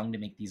too young to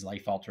make these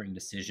life-altering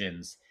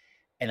decisions,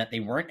 and that they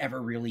weren't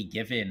ever really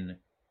given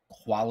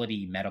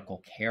quality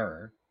medical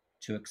care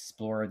to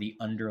explore the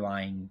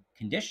underlying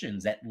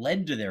conditions that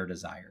led to their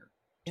desire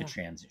to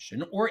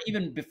transition, or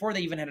even before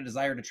they even had a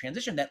desire to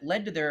transition, that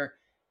led to their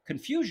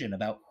confusion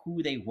about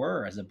who they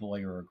were as a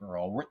boy or a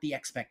girl, what the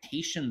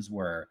expectations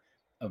were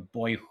of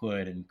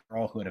boyhood and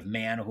girlhood, of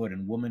manhood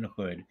and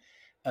womanhood.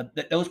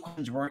 That those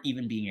questions weren't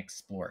even being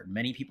explored.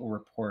 Many people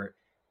report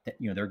that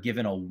they're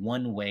given a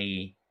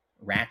one-way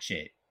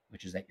ratchet,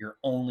 which is that your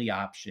only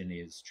option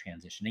is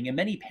transitioning. And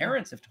many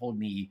parents have told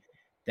me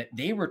that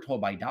they were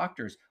told by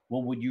doctors,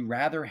 well, would you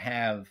rather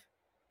have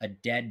a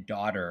dead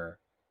daughter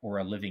or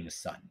a living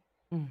son?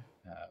 And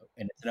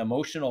it's an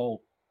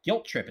emotional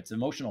guilt trip. It's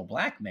emotional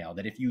blackmail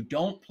that if you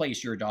don't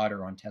place your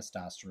daughter on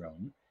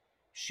testosterone,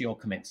 she'll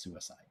commit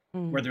suicide.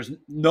 where Mm. there's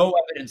no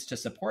evidence to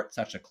support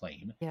such a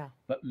claim, Yeah.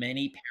 but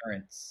many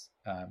parents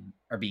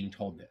are being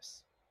told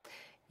this.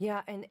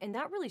 Yeah, and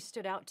that really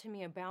stood out to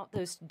me about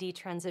those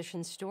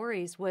detransition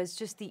stories was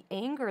just the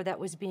anger that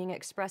was being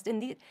expressed.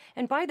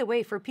 And by the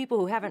way, for people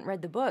who haven't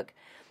read the book,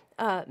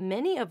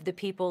 many of the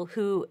people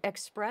who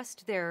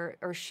expressed their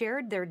or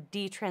shared their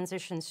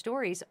detransition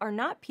stories are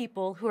not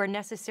people who are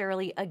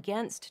necessarily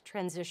against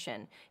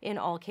transition in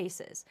all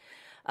cases.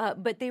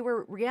 But they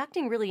were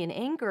reacting really in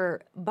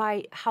anger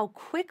by how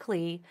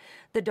quickly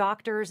the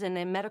doctors and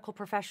the medical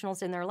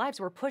professionals in their lives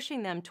were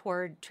pushing them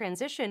toward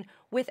transition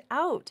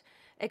without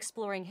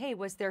exploring, hey,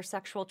 was there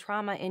sexual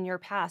trauma in your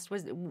past?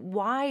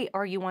 Why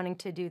are you wanting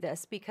to do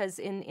this? Because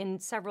in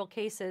several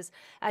cases,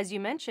 as you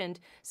mentioned,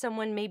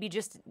 someone maybe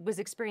just was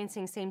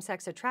experiencing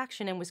same-sex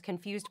attraction and was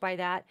confused by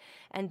that,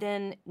 and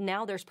then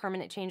now there's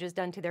permanent changes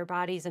done to their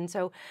bodies. And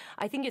so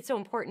I think it's so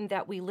important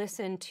that we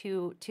listen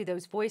to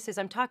those voices.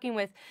 I'm talking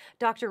with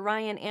Dr.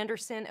 Ryan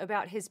Anderson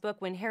about his book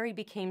When Harry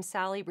Became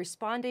Sally,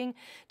 responding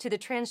to the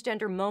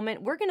transgender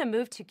moment. We're going to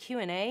move to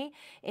Q&A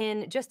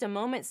in just a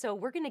moment, so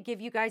we're going to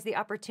give you guys the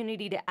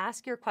opportunity to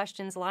ask your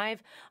questions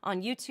live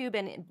on YouTube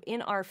and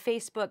in our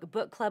Facebook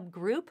book club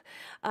group.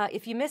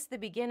 If you missed the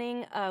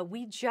beginning,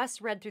 we just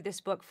read through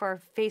this book for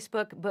our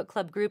Facebook book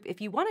club group.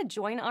 If you want to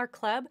join our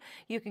club,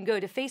 you can go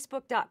to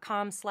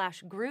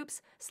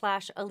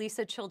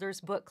facebook.com/groups/Alisa Childers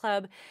Book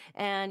Club,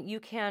 and you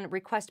can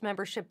request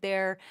membership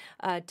there.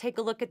 Take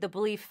a look at the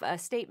belief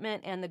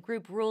statement and the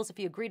group rules. If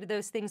you agree to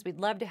those things, we'd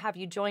love to have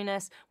you join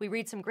us. We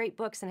read some great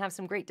books and have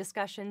some great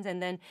discussions,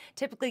 and then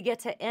typically get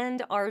to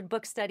end our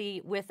book study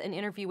with an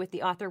interview with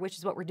the author, which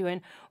is what we're doing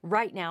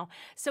right now.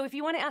 So if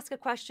you want to ask a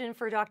question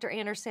for Dr.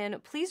 Anderson,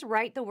 please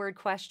write the word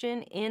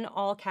question in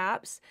all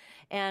caps,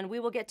 and we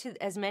will get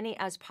to as many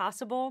as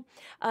possible.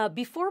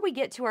 Before we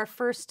get to our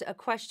first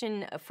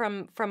question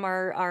from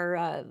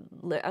our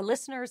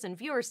listeners and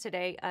viewers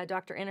today,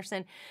 Dr.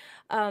 Anderson,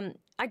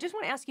 I just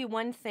want to ask you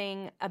one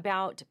thing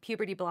about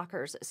puberty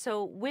blockers.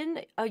 So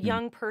when a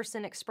young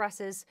person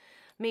expresses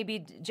maybe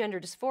gender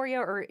dysphoria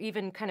or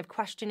even kind of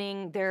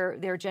questioning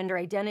their gender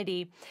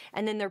identity,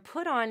 and then they're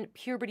put on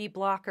puberty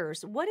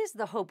blockers, what is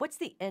the hope? What's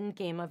the end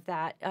game of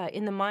that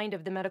in the mind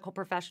of the medical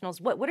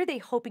professionals? What are they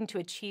hoping to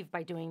achieve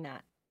by doing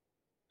that?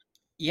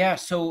 Yeah,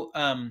 so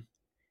I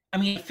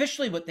mean,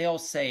 officially, what they all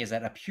say is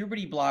that a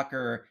puberty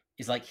blocker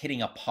is like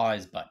hitting a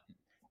pause button,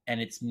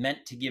 and it's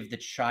meant to give the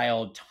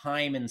child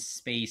time and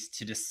space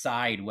to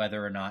decide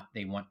whether or not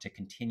they want to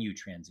continue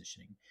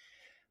transitioning.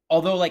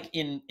 Although, like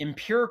in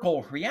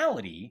empirical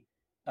reality,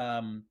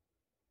 um,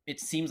 it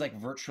seems like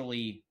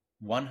virtually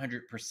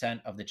 100%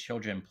 of the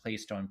children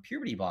placed on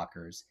puberty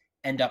blockers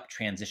end up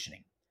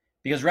transitioning.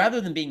 Because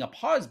rather than being a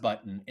pause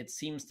button, it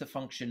seems to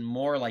function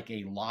more like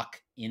a lock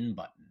in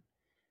button.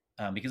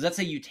 Because let's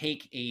say you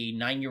take a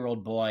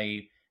 9-year-old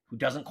boy who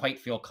doesn't quite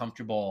feel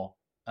comfortable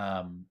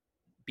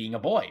being a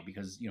boy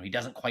because he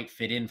doesn't quite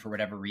fit in for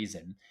whatever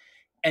reason,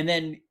 and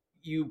then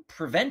you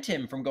prevent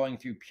him from going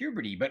through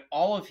puberty, but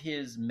all of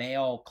his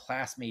male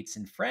classmates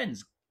and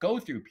friends go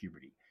through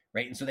puberty,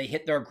 right? And so they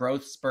hit their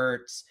growth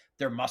spurts,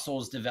 their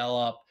muscles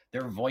develop,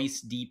 their voice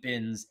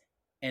deepens,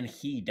 and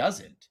he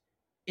doesn't.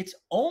 It's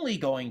only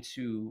going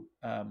to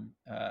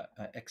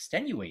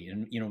extenuate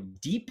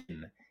and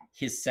deepen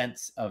his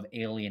sense of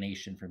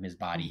alienation from his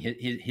body,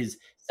 his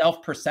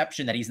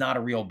self-perception that he's not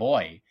a real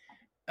boy.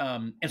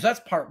 And so that's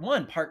part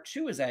one. Part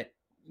two is that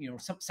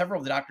several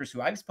of the doctors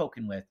who I've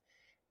spoken with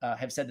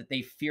have said that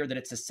they fear that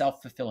it's a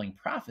self-fulfilling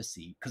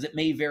prophecy, because it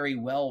may very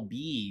well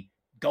be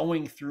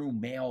going through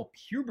male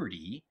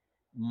puberty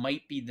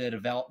might be the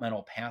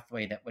developmental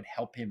pathway that would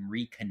help him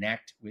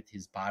reconnect with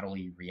his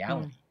bodily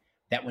reality.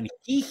 That when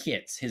he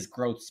hits his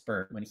growth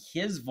spurt, when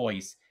his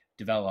voice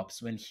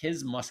develops, when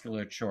his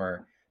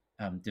musculature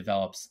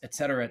develops, et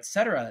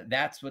cetera,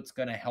 that's what's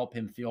going to help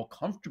him feel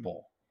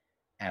comfortable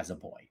as a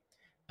boy.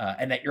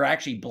 And that you're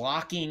actually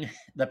blocking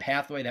the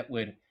pathway that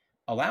would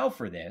allow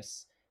for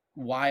this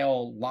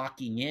while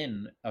locking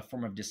in a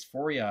form of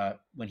dysphoria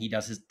when he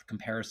does his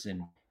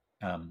comparison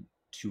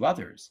to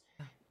others.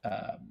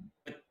 But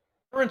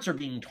parents are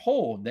being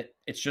told that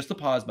it's just a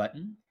pause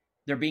button.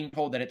 They're being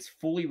told that it's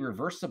fully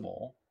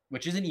reversible,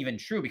 which isn't even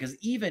true, because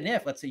even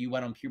if, let's say, you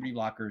went on puberty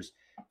blockers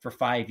for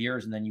 5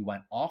 years and then you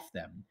went off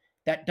them,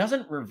 that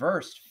doesn't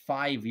reverse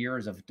 5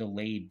 years of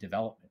delayed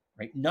development,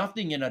 right?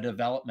 Nothing in a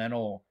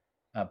developmental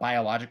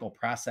biological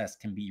process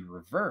can be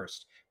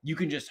reversed. You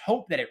can just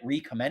hope that it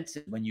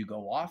recommences when you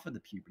go off of the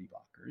puberty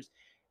blockers.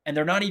 And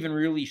they're not even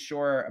really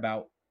sure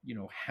about,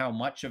 how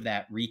much of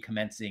that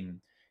recommencing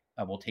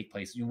will take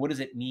place. What does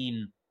it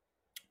mean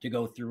to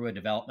go through a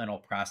developmental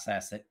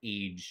process at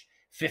age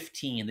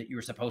 15 that you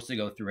were supposed to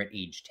go through at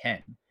age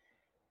 10?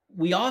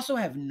 We also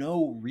have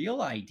no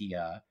real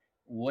idea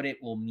what it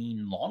will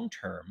mean long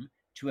term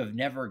to have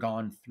never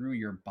gone through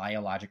your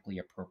biologically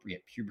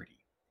appropriate puberty.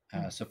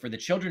 So for the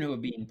children who are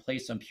being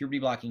placed on puberty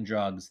blocking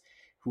drugs,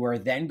 who are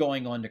then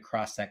going on to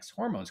cross-sex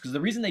hormones, because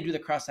the reason they do the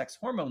cross-sex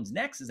hormones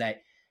next is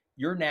that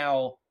you're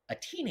now a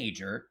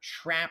teenager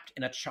trapped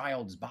in a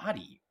child's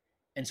body.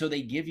 And so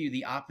they give you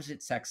the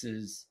opposite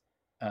sex's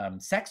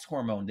sex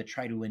hormone that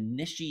try to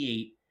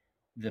initiate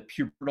the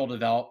pubertal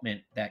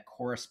development that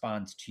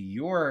corresponds to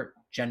your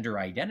gender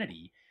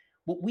identity.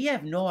 But we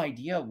have no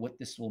idea what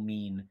this will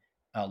mean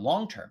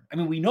long term. I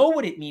mean, we know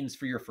what it means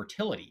for your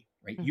fertility,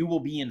 right? Mm. You will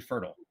be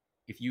infertile.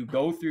 If you Wow.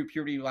 go through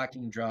puberty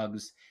blocking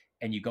drugs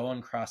and you go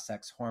on cross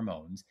sex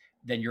hormones,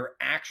 then your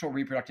actual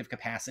reproductive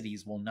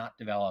capacities will not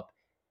develop.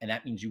 And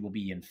that means you will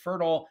be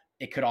infertile.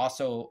 It could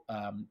also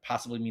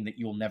possibly mean that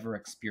you will never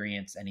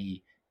experience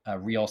any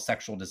real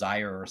sexual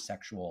desire or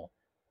sexual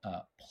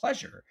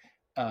pleasure.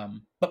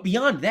 But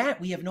beyond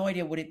that, we have no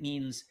idea what it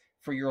means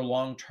for your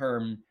long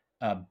term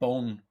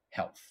bone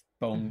health,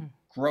 bone Mm-hmm.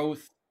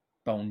 growth,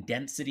 bone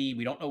density.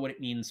 We don't know what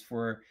it means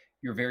for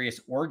your various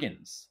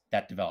organs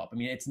that develop. I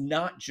mean, it's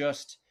not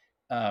just,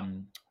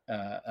 for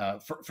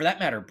that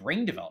matter,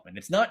 brain development.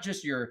 It's not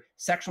just your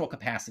sexual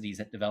capacities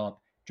that develop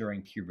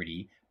during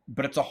puberty,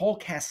 but it's a whole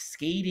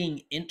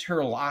cascading,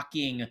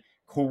 interlocking,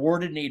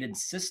 coordinated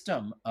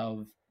system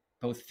of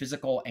both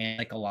physical and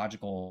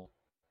psychological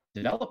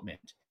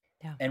development.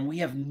 Yeah. And we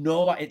have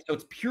so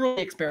it's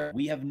purely experimental.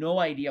 We have no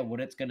idea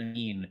what it's going to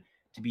mean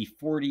to be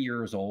 40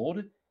 years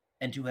old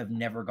and to have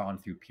never gone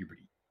through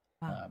puberty.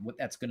 Wow. What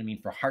that's going to mean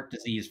for heart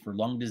disease, for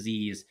lung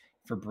disease,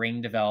 for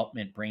brain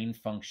development, brain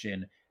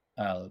function,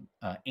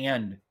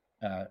 and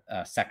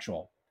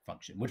sexual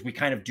function, which we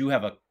kind of do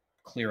have a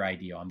clear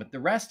idea on. But the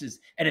rest is,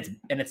 and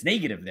it's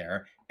negative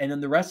there, and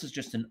then the rest is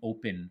just an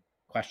open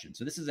question.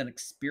 So this is an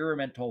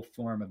experimental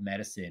form of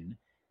medicine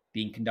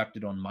being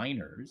conducted on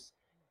minors,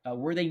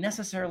 where they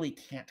necessarily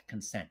can't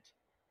consent,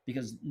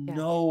 because Yeah.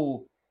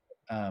 no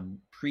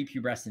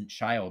prepubescent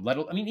child,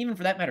 I mean, even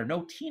for that matter,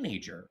 no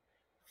teenager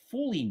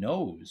fully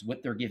knows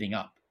what they're giving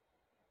up.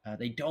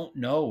 They don't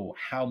know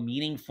how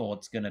meaningful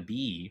it's going to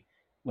be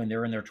when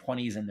they're in their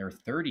 20s and their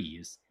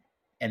 30s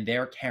and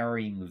they're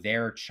carrying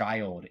their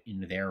child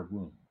in their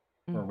womb,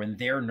 or Mm. when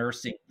they're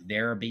nursing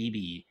their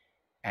baby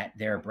at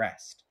their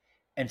breast.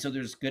 And so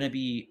there's going to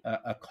be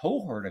a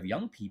cohort of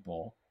young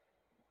people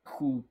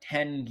who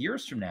 10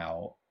 years from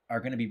now are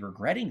going to be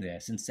regretting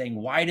this and saying,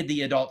 why did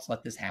the adults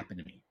let this happen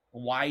to me?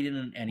 Why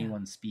didn't Yeah.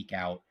 anyone speak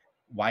out?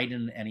 Why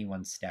didn't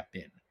anyone step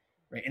in?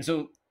 Right. And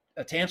so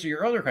to answer your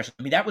earlier question,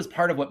 I mean, that was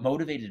part of what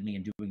motivated me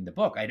in doing the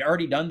book. I'd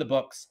already done the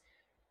books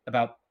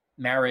about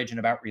marriage and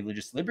about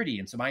religious liberty.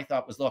 And so my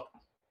thought was, look,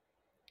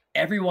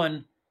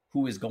 everyone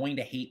who is going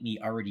to hate me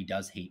already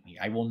does hate me.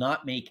 I will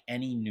not make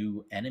any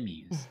new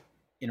enemies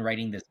in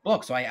writing this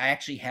book. So I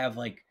actually have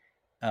I've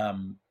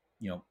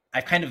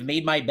kind of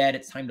made my bed.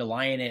 It's time to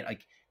lie in it.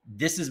 Like,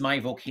 this is my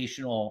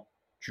vocational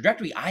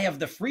trajectory. I have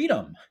the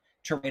freedom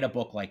to write a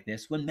book like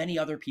this when many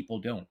other people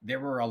don't. There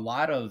were a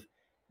lot of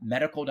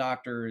medical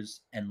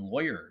doctors and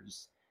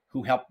lawyers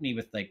who helped me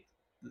with the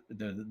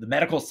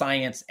medical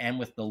science and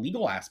with the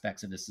legal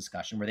aspects of this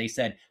discussion, where they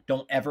said,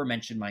 don't ever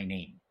mention my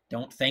name.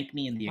 Don't thank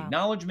me in the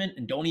acknowledgement,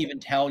 and don't even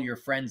tell your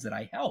friends that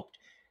I helped,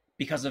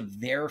 because of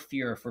their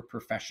fear for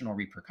professional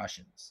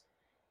repercussions.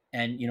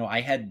 And,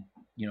 I had,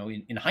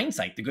 in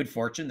hindsight, the good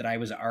fortune that I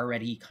was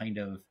already kind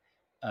of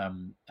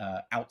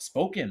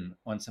outspoken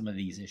on some of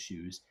these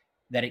issues,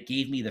 that it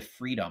gave me the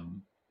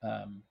freedom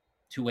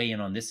to weigh in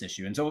on this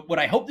issue. And so what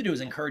I hope to do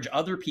is encourage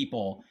other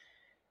people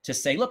to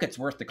say, look, it's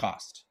worth the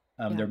cost.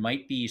 There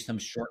might be some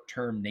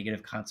short-term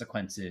negative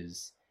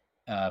consequences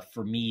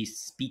for me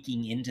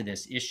speaking into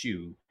this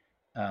issue.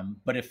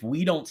 But if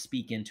we don't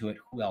speak into it,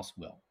 who else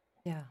will?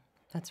 Yeah,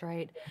 that's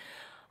right.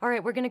 All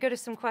right, we're going to go to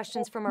some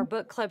questions from our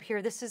book club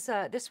here.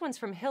 This one's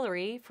from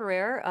Hillary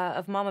Ferrer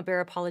of Mama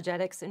Bear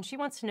Apologetics, and she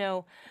wants to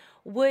know,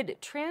 would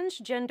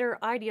transgender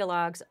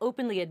ideologues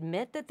openly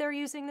admit that they're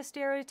using the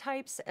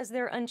stereotypes as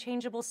their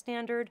unchangeable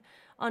standard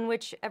on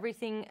which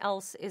everything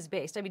else is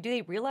based? I mean, do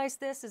they realize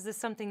this? Is this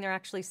something they're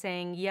actually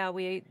saying, yeah,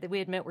 we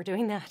admit we're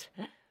doing that?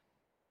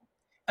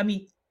 I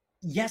mean,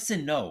 yes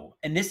and no.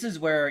 And this is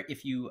where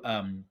if you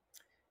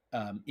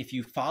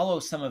follow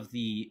some of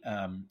the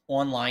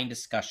online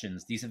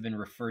discussions, these have been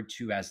referred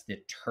to as the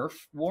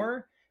turf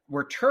war,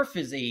 where turf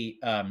is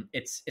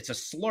it's a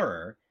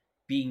slur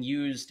being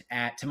used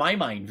at, to my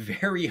mind,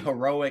 very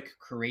heroic,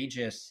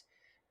 courageous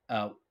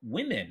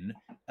women,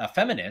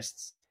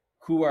 feminists,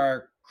 who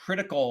are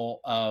critical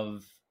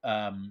of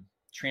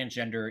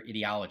transgender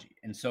ideology.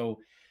 And so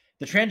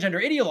the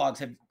transgender ideologues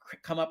have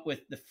come up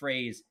with the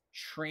phrase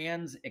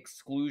trans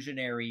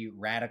exclusionary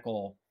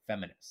radical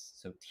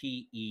feminists, so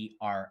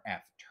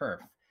TERF, TERF,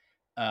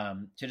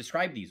 to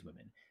describe these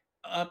women.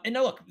 And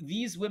now, look,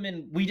 these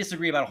women, we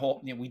disagree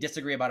about we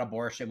disagree about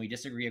abortion, we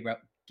disagree about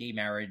gay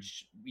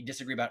marriage, we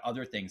disagree about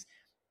other things,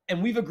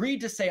 and we've agreed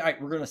to say, all right,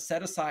 we're going to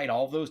set aside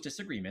all those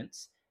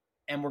disagreements,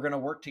 and we're going to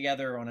work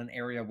together on an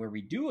area where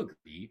we do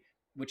agree,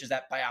 which is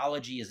that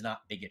biology is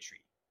not bigotry,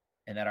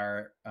 and that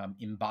our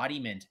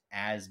embodiment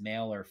as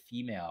male or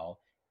female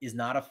is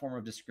not a form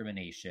of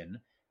discrimination,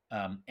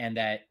 and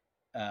that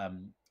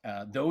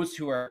those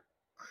who are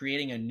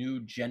creating a new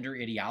gender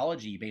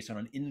ideology based on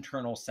an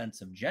internal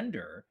sense of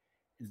gender,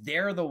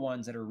 they're the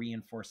ones that are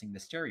reinforcing the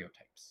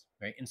stereotypes,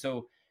 right? And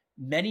so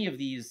many of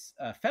these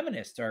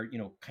feminists are,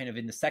 kind of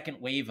in the second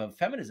wave of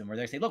feminism, where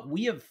they say, look,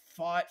 we have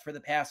fought for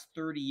the past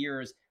 30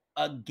 years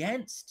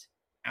against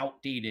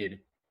outdated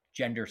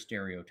gender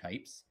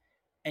stereotypes.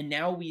 And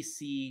now we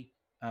see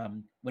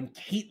when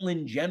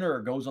Caitlyn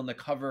Jenner goes on the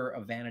cover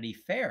of Vanity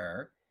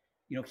Fair,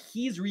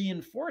 he's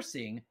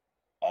reinforcing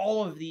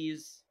all of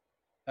these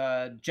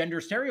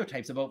gender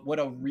stereotypes about what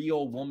a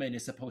real woman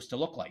is supposed to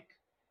look like.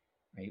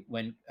 Right?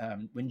 When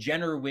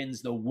Jenner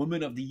wins the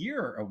Woman of the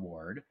Year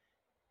award,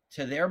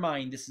 to their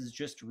mind, this is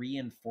just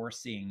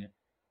reinforcing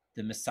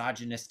the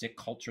misogynistic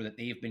culture that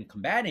they've been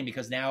combating,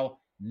 because now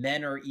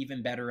men are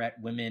even better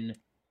at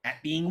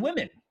being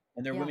women,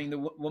 and they're Yeah. women the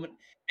woman.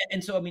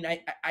 And so, I mean,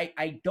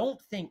 I don't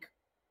think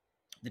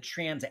the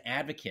trans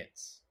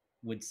advocates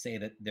would say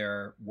that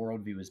their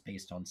worldview is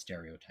based on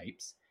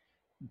stereotypes,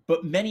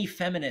 but many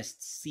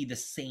feminists see the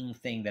same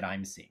thing that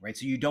I'm seeing, right?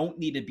 So you don't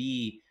need to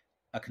be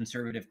a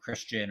conservative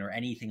Christian or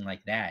anything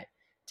like that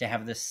to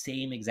have the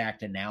same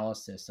exact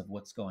analysis of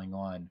what's going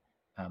on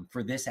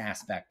for this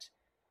aspect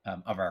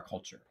of our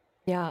culture.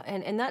 Yeah,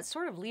 and that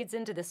sort of leads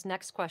into this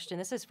next question.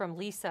 This is from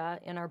Lisa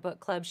in our book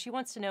club. She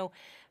wants to know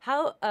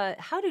how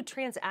do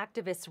trans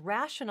activists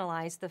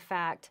rationalize the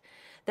fact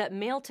that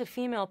male to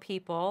female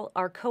people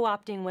are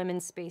co-opting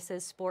women's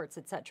spaces, sports,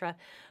 etc.,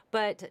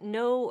 but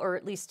no, or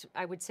at least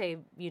I would say,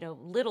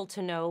 little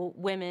to no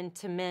women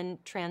to men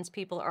trans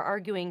people are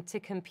arguing to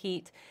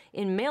compete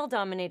in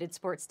male-dominated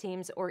sports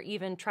teams or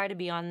even try to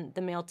be on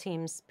the male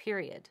teams,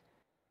 period.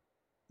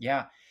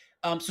 Yeah.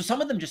 So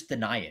some of them just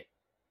deny it.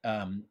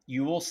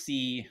 You will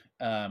see,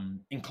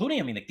 including,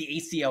 I mean, like the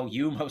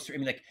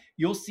ACLU,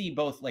 you'll see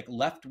both like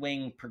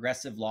left-wing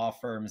progressive law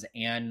firms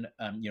and,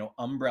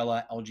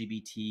 umbrella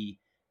LGBT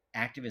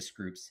activist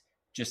groups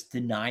just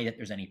deny that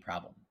there's any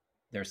problem.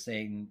 They're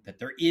saying that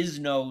there is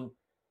no,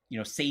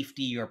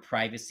 safety or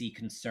privacy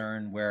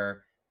concern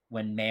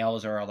when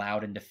males are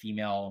allowed into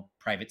female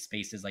private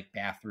spaces like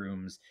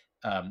bathrooms.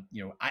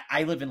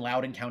 I live in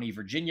Loudoun County,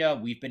 Virginia.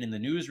 We've been in the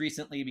news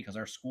recently because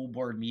our school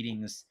board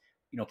meetings,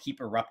 keep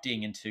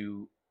erupting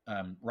into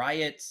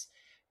riots.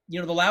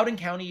 The Loudoun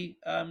County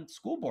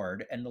school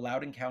board and the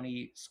Loudoun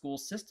County school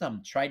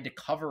system tried to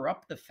cover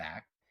up the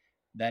fact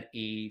that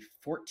a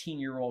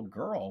 14-year-old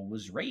girl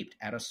was raped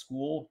at a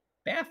school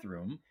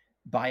bathroom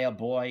by a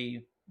boy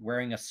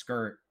wearing a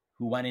skirt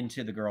who went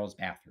into the girl's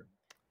bathroom.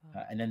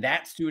 And then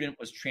that student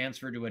was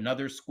transferred to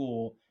another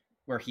school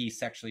where he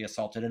sexually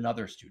assaulted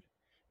another student.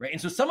 Right.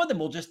 And so some of them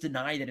will just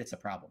deny that it's a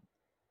problem.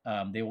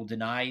 They will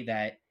deny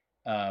that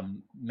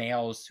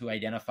males who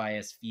identify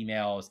as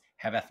females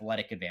have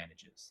athletic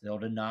advantages. They'll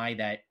deny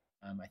that.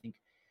 I think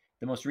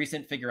the most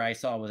recent figure I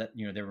saw was that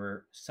there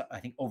were, I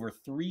think, over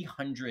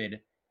 300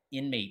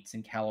 inmates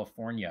in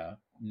California,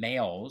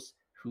 males,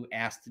 who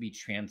asked to be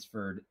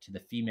transferred to the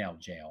female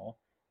jail,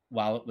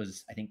 while it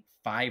was, I think,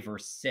 5 or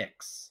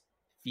 6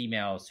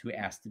 females who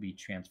asked to be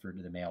transferred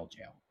to the male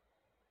jail.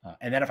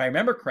 And then, if I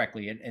remember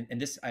correctly,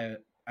 and this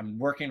I'm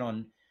working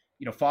on,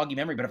 foggy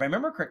memory, but if I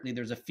remember correctly,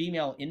 there's a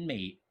female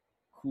inmate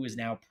who is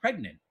now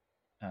pregnant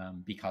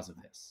because of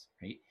this,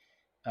 right?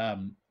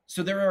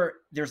 So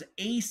there's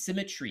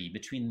asymmetry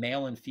between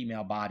male and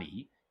female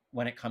body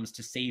when it comes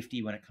to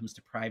safety, when it comes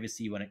to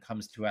privacy, when it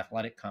comes to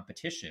athletic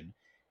competition.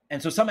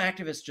 And so some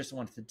activists just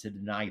wanted to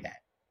deny that.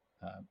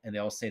 And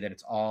they'll say that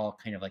it's all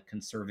kind of like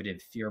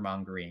conservative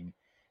fear-mongering.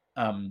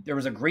 There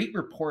was a great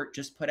report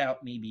just put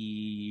out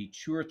maybe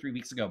 2 or 3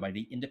 weeks ago by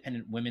the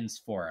Independent Women's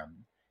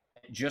Forum.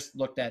 It just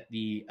looked at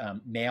the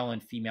male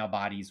and female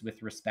bodies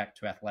with respect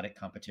to athletic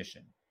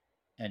competition,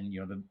 and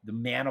the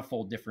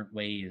manifold different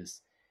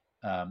ways.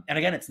 And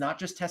again, it's not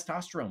just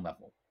testosterone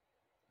level,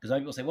 because some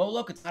people say, well,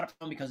 look, it's not a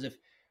problem because if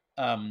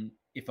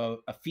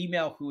a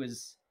female who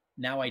is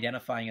now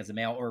identifying as a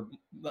male, or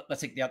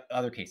let's take the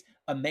other case,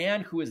 a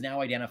man who is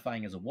now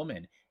identifying as a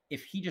woman,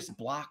 if he just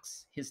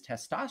blocks his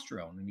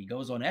testosterone and he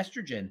goes on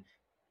estrogen,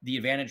 the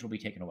advantage will be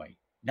taken away.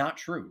 Not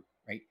true,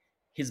 right?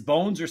 His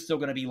bones are still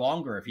going to be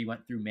longer if he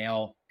went through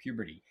male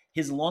puberty.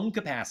 His lung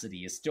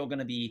capacity is still going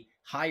to be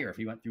higher if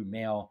he went through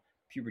male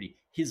puberty.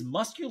 His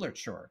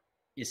musculature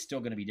is still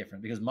going to be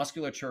different, because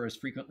musculature is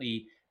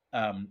frequently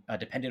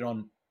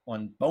dependent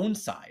on bone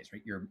size,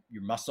 right? Your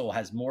muscle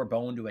has more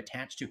bone to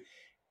attach to,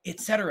 et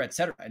cetera, et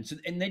cetera.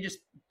 And they just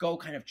go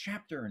kind of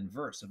chapter and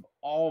verse of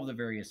all of the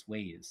various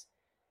ways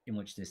in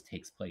which this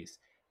takes place.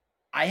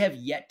 I have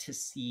yet to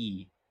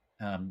see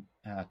kind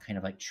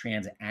of like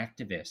trans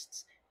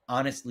activists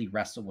honestly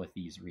wrestle with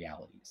these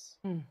realities.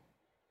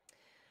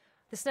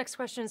 This next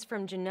question is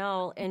from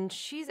Janelle, and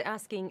she's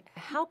asking,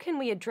 how can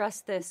we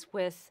address this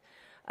with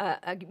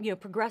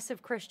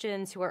progressive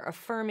Christians who are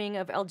affirming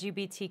of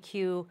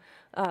LGBTQ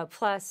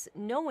plus,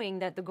 knowing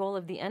that the goal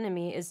of the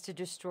enemy is to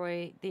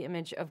destroy the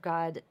image of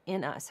God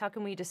in us? How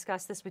can we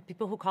discuss this with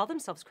people who call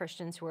themselves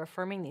Christians who are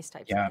affirming these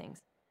types of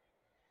things?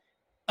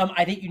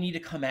 I think you need to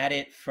come at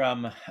it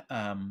from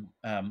a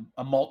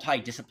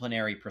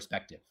multidisciplinary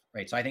perspective,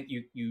 right? So I think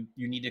you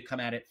need to come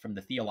at it from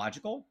the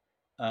theological.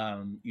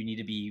 You need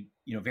to be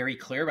very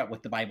clear about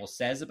what the Bible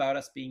says about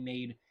us being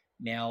made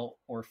male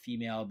or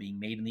female, being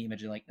made in the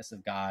image and likeness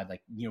of God.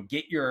 Like,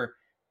 get your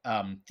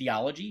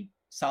theology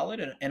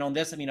solid. And on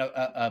this, I mean,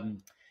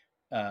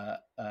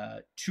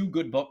 two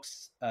good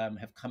books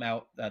have come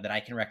out that I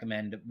can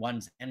recommend.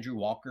 One's Andrew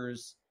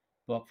Walker's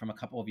book from a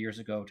couple of years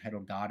ago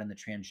titled God and the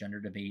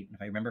Transgender Debate. And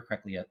if I remember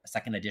correctly, a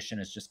second edition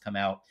has just come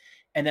out.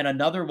 And then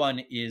another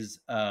one is,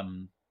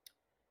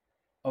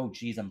 oh,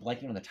 geez, I'm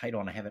blanking on the title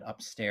and I have it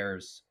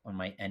upstairs on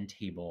my end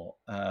table.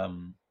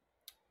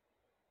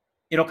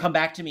 It'll come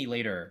back to me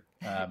later.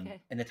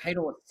 Okay. And the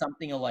title is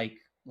something like,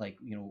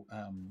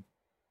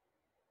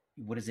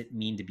 what does it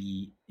mean to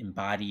be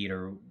embodied,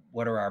 or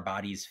what are our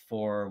bodies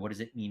for? What does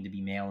it mean to be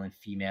male and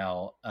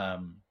female?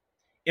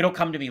 It'll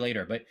come to me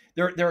later, but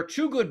there are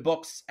two good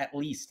books at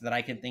least that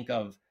I can think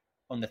of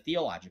on the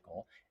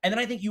theological. And then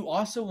I think you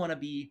also want to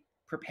be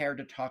prepared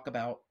to talk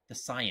about the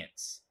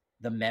science,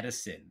 the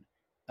medicine,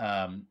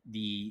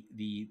 the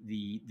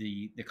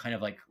kind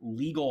of like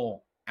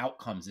legal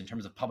outcomes in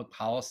terms of public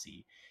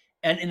policy.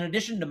 And in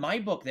addition to my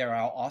book there,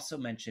 I'll also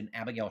mention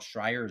Abigail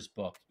Schreier's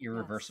book, Yes.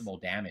 Irreversible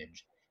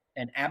Damage.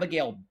 And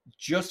Abigail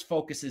just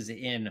focuses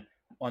in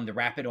on the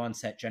rapid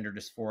onset gender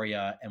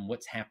dysphoria and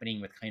what's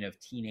happening with kind of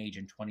teenage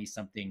and 20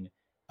 something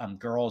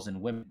girls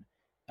and women.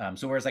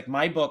 So whereas like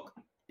my book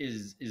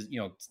is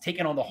it's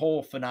taken on the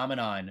whole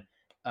phenomenon,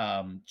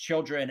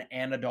 children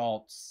and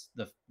adults,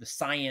 the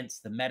science,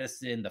 the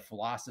medicine, the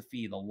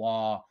philosophy, the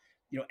law.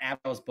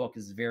 Abigail's book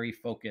is very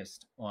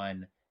focused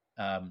on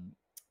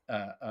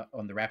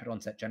the rapid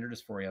onset gender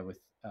dysphoria with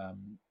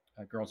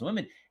girls and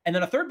women. And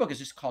then a third book is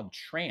just called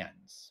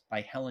Trans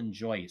by Helen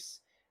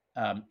Joyce.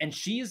 And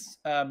she's,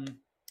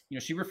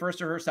 she refers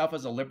to herself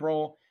as a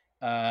liberal.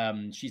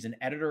 She's an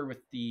editor with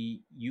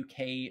the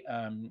UK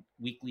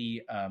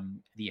weekly,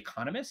 The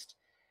Economist.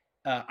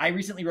 I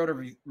recently wrote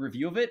a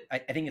review of it. I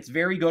think it's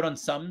very good on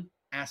some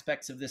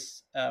aspects of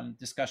this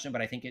discussion,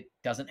 but I think it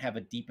doesn't have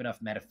a deep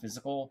enough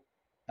metaphysical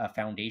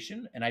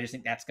foundation. And I just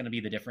think that's going to be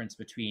the difference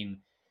between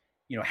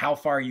how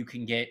far you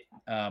can get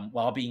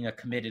while being a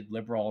committed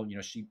liberal.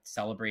 She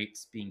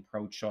celebrates being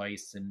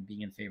pro-choice and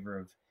being in favor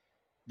of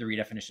the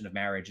redefinition of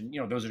marriage. And,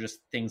 those are just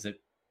things that,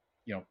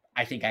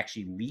 I think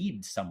actually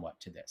lead somewhat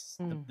to this.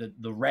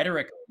 The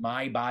rhetoric of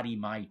my body,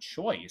 my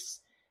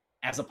choice,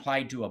 as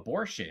applied to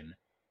abortion,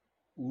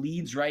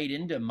 leads right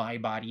into my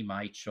body,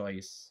 my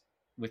choice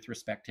with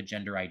respect to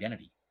gender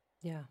identity.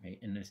 Yeah. Right?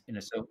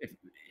 So if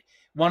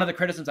one of the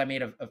criticisms I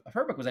made of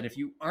her book was that if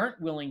you aren't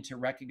willing to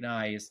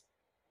recognize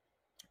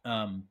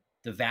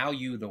the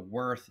value, the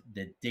worth,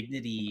 the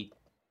dignity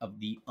of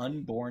the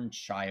unborn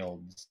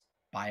child's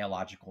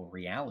biological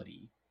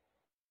reality,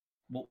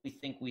 what we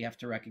think we have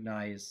to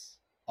recognize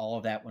all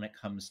of that when it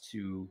comes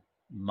to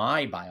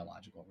my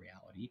biological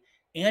reality.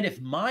 And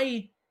if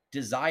my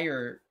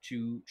desire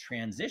to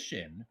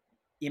transition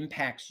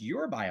impacts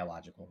your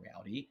biological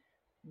reality,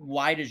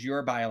 why does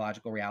your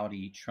biological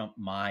reality trump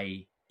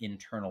my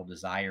internal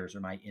desires or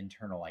my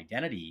internal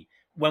identity,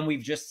 when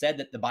we've just said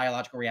that the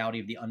biological reality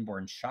of the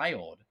unborn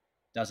child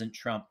doesn't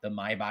trump the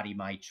my body,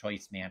 my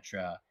choice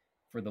mantra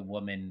for the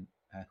woman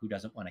who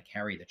doesn't want to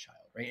carry the child,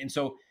 right? And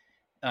so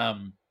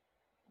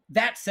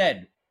that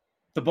said,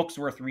 the book's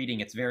worth reading.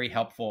 It's very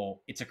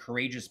helpful. It's a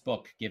courageous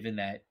book, given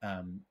that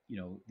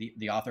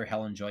the author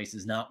Helen Joyce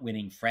is not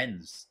winning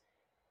friends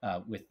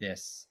with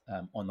this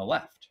on the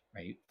left,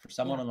 right? For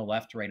someone on the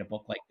left to write a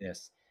book like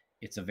this,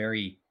 it's a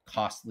very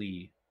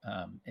costly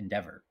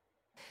endeavor.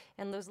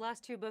 And those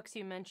last two books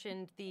you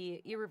mentioned,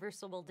 The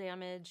Irreversible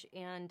Damage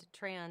and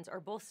Trans, are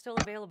both still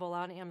available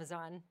on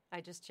Amazon.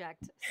 I just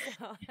checked.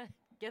 So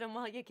get them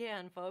while you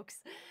can,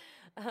 folks.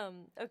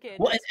 Okay.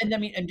 Well, and I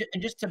mean,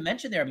 and just to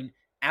mention there, I mean,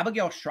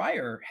 Abigail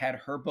Schreier had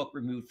her book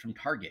removed from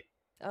Target.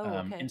 Oh,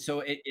 okay. And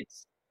so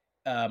it's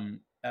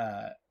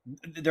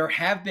there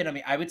have been, I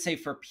mean, I would say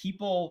for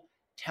people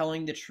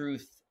telling the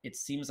truth, it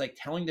seems like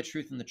telling the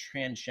truth in the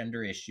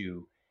transgender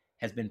issue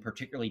has been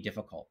particularly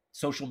difficult.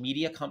 Social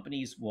media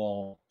companies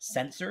will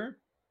censor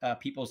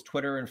people's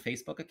Twitter and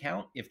Facebook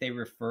account if they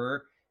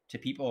refer to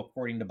people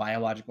according to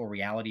biological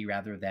reality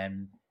rather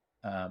than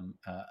a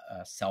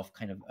self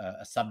kind of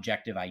a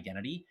subjective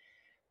identity.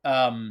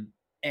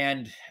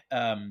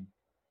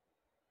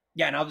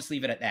 Yeah, and I'll just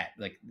leave it at that.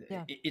 Like,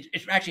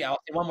 it's actually, I'll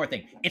say one more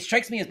thing. It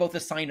strikes me as both a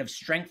sign of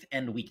strength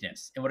and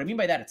weakness. And what I mean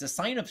by that, it's a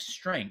sign of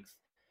strength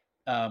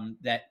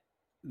that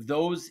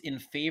those in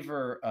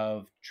favor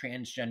of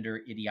transgender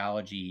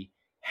ideology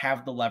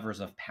have the levers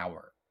of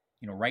power.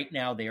 Right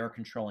now they are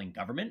controlling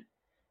government,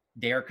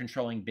 they are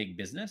controlling big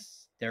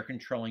business, they're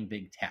controlling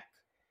big tech.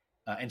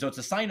 And so it's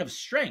a sign of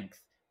strength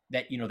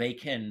that, they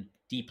can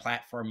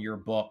deplatform your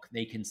book,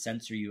 they can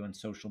censor you on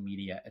social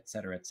media, et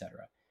cetera, et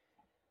cetera.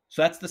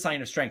 So that's the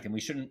sign of strength, and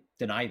we shouldn't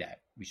deny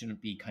that. We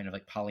shouldn't be kind of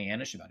like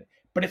Pollyannish about it.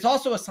 But it's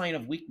also a sign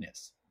of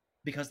weakness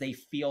because they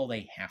feel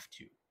they have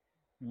to.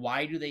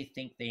 Why do they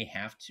think they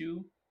have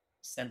to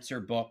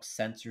censor books,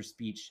 censor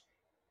speech?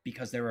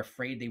 Because they're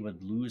afraid they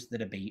would lose the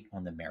debate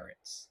on the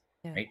merits.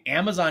 Right?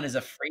 Amazon is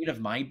afraid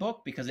of my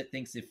book because it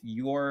thinks if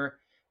your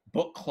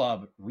book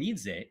club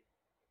reads it,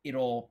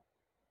 it'll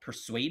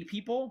persuade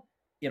people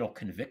it'll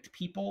convict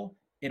people,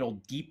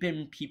 it'll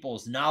deepen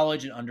people's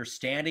knowledge and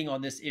understanding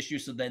on this issue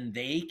so then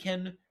they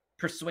can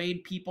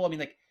persuade people. I mean,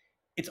 like,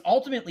 it's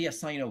ultimately a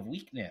sign of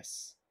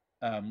weakness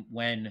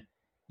when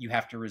you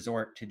have to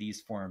resort to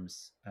these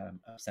forms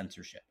of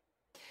censorship.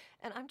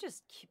 And I'm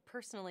just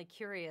personally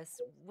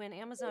curious, when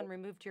Amazon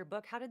removed your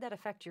book, how did that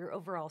affect your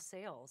overall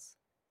sales?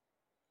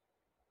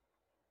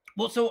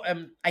 Well, so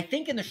I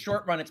think in the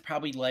short run, it's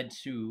probably led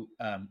to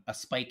a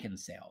spike in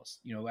sales.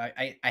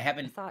 I I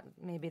haven't thought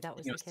maybe that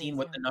was the seen case.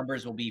 what Yeah. the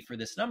numbers will be for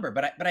this number,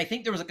 but I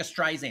think there was like a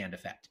Streisand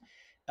effect,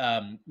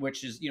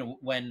 which is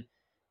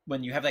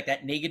when you have like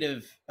that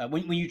negative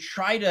when you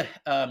try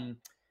to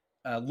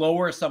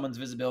lower someone's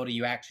visibility,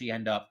 you actually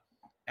end up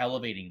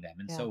elevating them.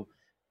 And Yeah. so,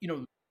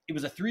 it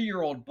was a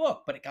 3-year-old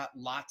book, but it got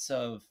lots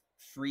of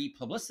free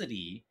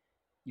publicity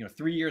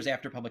 3 years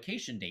after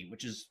publication date,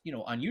 which is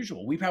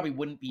unusual. We probably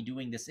wouldn't be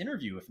doing this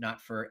interview if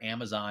not for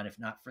Amazon, if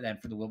not for them,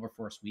 for the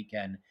Wilberforce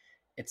weekend,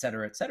 et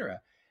cetera, et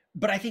cetera.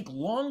 But I think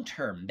long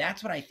term,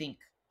 that's what I think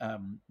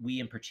we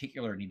in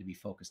particular need to be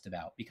focused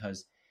about,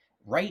 because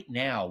right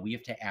now we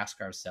have to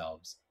ask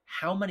ourselves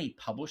how many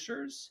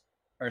publishers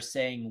are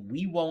saying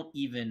we won't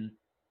even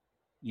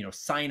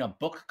sign a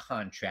book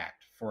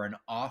contract for an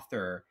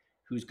author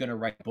who's going to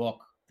write a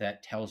book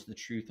that tells the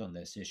truth on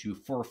this issue,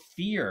 for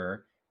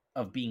fear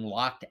of being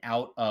locked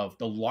out of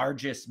the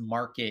largest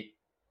market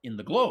in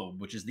the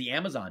globe, which is the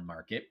Amazon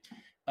market.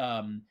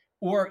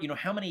 Or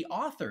how many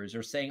authors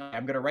are saying,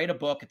 I'm going to write a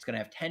book, it's going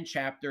to have 10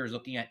 chapters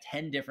looking at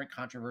 10 different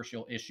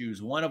controversial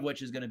issues, one of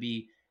which is going to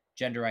be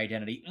gender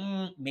identity.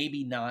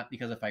 Maybe not,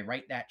 because if I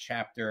write that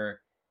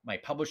chapter, my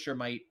publisher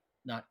might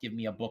not give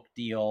me a book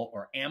deal,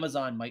 or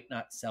Amazon might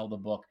not sell the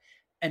book.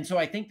 And so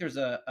I think there's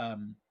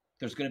going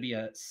to be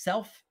a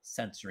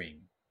self-censoring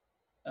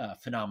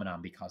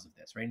phenomenon because of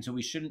this, right? And so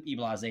we shouldn't be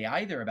blasé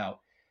either about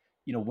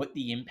what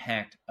the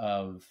impact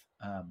of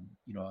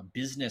a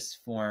business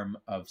form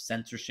of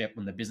censorship,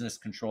 when the business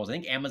controls. I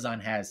think Amazon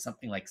has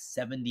something like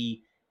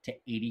 70 to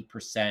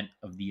 80%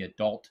 of the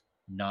adult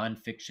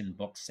nonfiction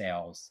book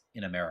sales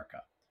in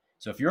America.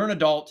 So if you're an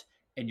adult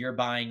and you're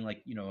buying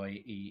like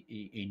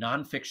a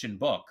nonfiction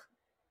book,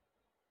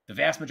 the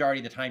vast majority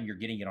of the time you're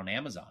getting it on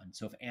Amazon.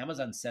 So if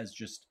Amazon says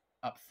just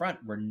up front,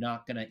 we're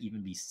not going to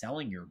even be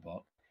selling your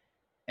book,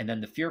 and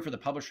then the fear for the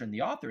publisher and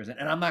the author is,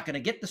 and I'm not going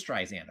to get the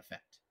Streisand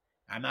effect.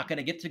 I'm not going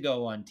to get to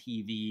go on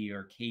TV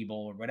or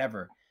cable or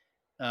whatever.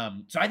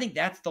 So I think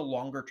that's the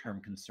longer term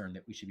concern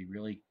that we should be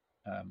really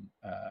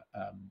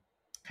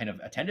kind of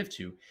attentive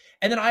to.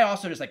 And then I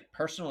also just like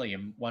personally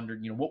am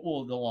wondering, what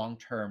will the long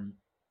term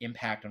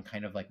impact on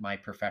kind of like my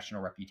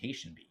professional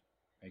reputation be?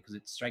 Right? Because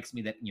it strikes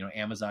me that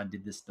Amazon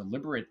did this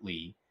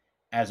deliberately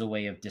as a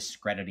way of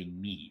discrediting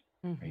me,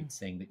 right?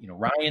 Saying that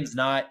Ryan's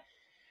not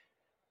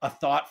a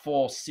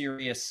thoughtful,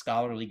 serious,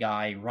 scholarly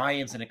guy.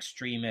 Ryan's an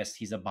extremist.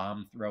 He's a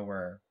bomb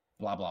thrower.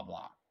 Blah blah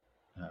blah.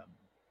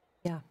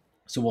 Yeah.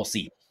 So we'll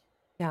see.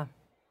 Yeah.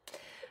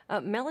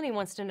 Melanie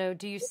wants to know: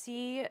 do you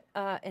see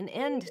an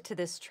end to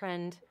this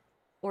trend,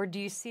 or do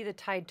you see the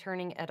tide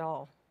turning at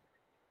all?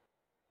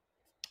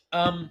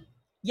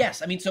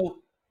 Yes. I mean, so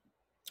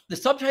the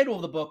subtitle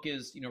of the book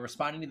is,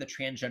 responding to the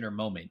transgender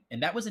moment,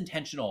 and that was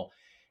intentional.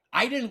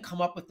 I didn't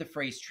come up with the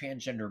phrase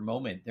transgender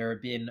moment. There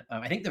have been,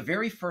 I think, the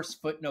very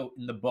first footnote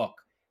in the book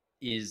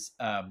is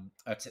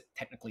it's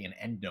technically an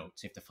end note.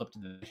 So you have to flip to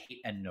the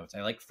end notes.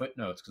 I like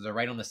footnotes because they're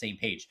right on the same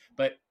page.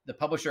 But the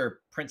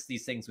publisher prints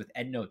these things with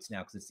end notes now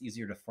because it's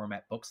easier to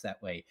format books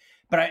that way.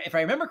 But if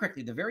I remember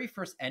correctly, the very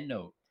first end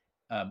note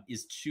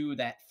is to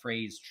that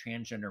phrase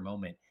transgender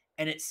moment,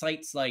 and it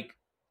cites like,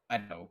 I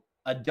don't know,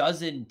 a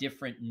dozen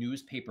different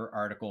newspaper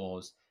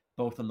articles,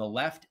 both on the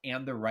left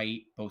and the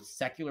right, both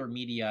secular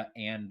media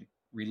and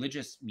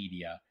religious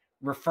media,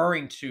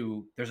 referring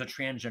to there's a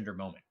transgender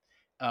moment.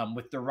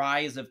 With the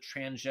rise of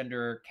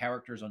transgender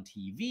characters on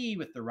TV,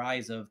 with the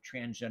rise of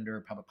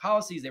transgender public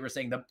policies, they were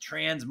saying the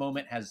trans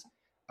moment has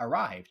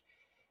arrived.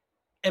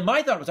 And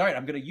my thought was, all right,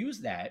 I'm going to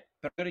use that,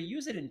 but I'm going to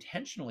use it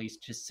intentionally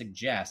to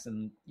suggest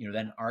and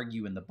then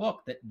argue in the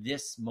book that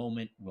this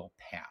moment will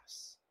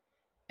pass.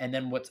 And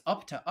then what's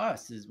up to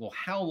us is, well,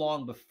 how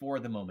long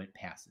before the moment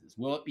passes?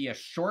 Will it be a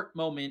short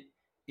moment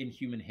in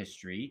human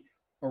history,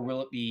 or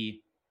will it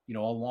be, a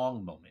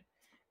long moment?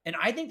 And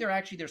I think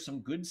there's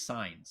some good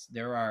signs.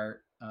 There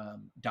are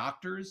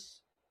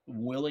doctors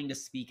willing to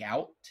speak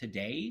out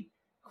today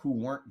who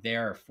weren't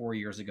there 4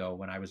 years ago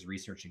when I was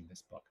researching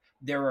this book.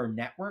 There are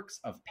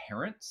networks of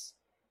parents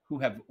who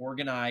have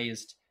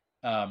organized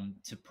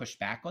to push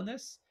back on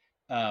this.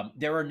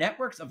 There are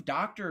networks of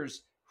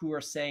doctors who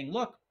are saying,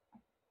 look,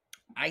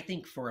 I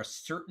think for a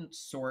certain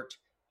sort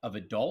of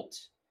adult,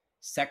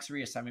 sex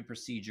reassignment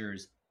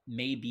procedures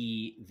may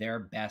be their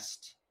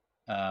best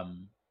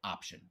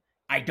option.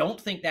 I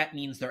don't think that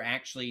means they're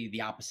actually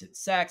the opposite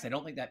sex. I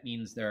don't think that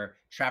means they're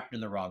trapped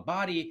in the wrong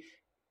body.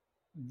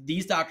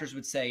 These doctors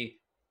would say,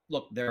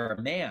 look, they're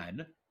a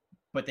man,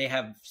 but they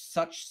have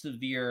such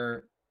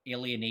severe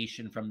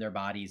alienation from their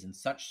bodies and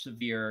such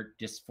severe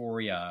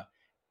dysphoria.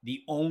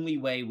 The only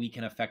way we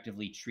can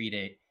effectively treat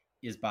it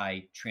is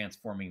by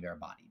transforming their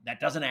body. That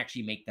doesn't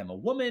actually make them a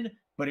woman,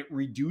 but it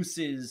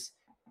reduces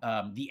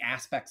the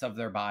aspects of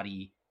their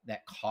body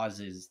that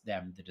causes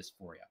them the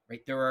dysphoria,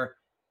 right? There are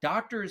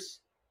doctors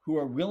who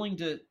are willing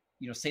to,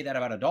 say that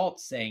about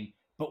adults, saying,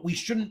 but we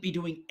shouldn't be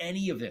doing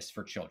any of this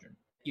for children.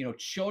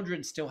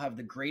 Children still have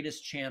the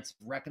greatest chance of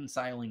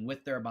reconciling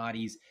with their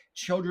bodies.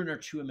 Children are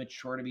too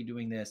immature to be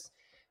doing this.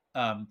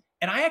 And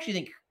I actually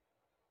think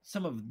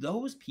some of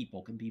those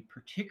people can be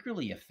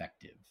particularly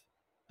effective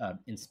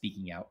in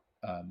speaking out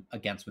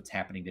against what's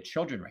happening to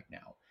children right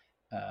now.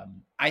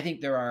 I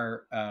think there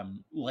are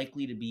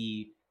likely to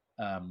be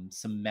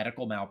some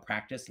medical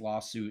malpractice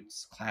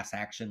lawsuits, class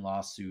action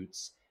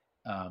lawsuits,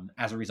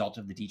 as a result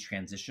of the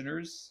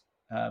detransitioners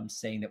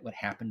saying that what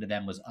happened to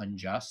them was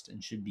unjust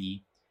and should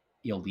be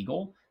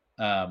illegal.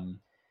 And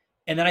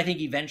then I think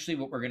eventually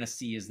what we're going to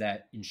see is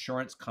that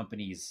insurance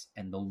companies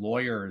and the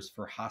lawyers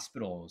for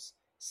hospitals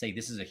say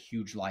this is a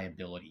huge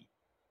liability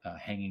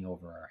hanging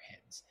over our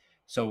heads.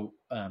 So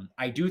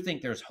I do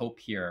think there's hope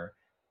here.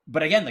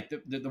 But again, like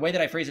the way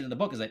that I phrase it in the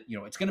book is that,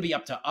 it's going to be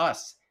up to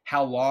us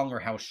how long or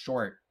how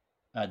short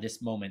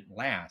this moment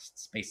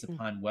lasts based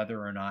upon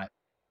whether or not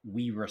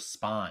we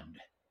respond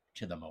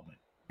to the moment.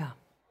 Yeah.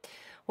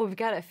 Well, we've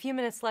got a few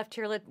minutes left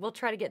here. We'll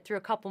try to get through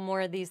a couple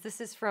more of these.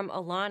 This is from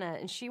Alana,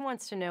 and she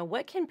wants to know,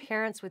 what can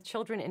parents with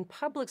children in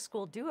public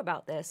school do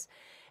about this?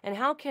 And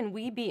how can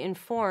we be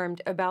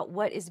informed about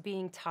what is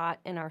being taught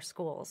in our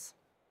schools?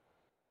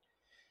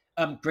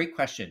 Great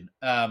question.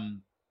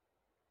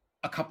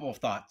 A couple of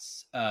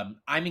thoughts.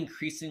 I'm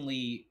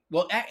increasingly,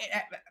 well,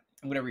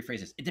 I'm going to rephrase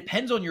this. It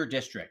depends on your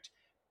district,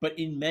 but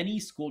in many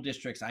school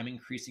districts, I'm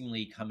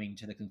increasingly coming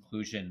to the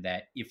conclusion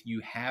that if you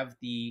have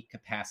the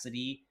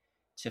capacity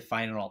to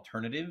find an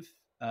alternative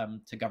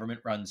to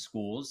government-run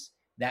schools,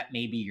 that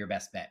may be your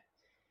best bet.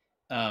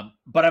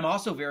 But I'm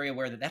also very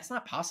aware that that's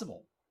not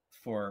possible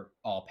for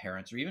all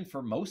parents, or even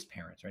for most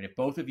parents, right? If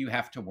both of you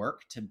have to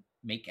work to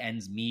make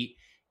ends meet,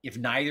 if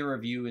neither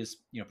of you is,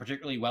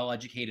 particularly well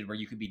educated, where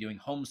you could be doing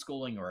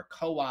homeschooling or a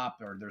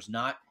co-op, or there's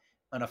not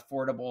an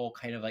affordable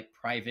kind of like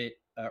private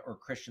or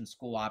Christian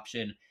school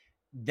option,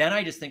 then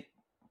I just think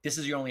this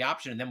is your only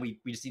option. And then we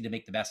just need to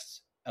make the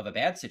best of a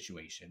bad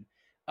situation.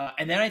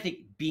 And then I think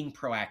being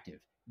proactive,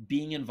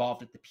 being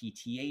involved at the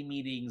PTA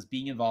meetings,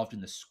 being involved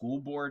in the school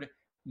board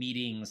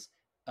meetings,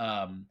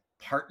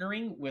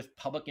 partnering with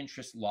public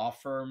interest law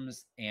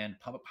firms and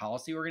public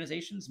policy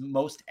organizations.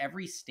 Most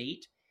every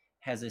state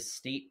has a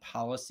state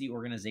policy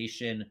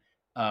organization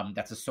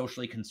that's a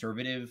socially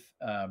conservative,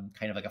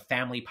 kind of like a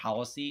family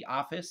policy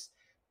office.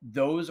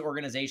 Those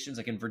organizations,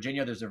 like in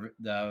Virginia, there's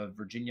the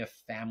Virginia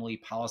Family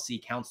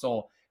Policy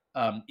Council,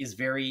 is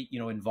very,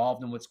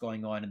 involved in what's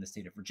going on in the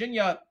state of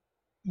Virginia.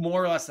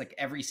 More or less, like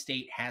every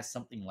state has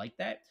something like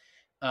that.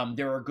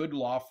 There are good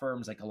law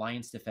firms like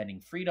Alliance Defending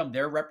Freedom.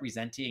 They're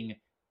representing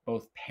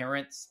both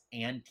parents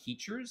and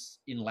teachers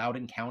in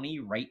Loudoun County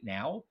right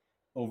now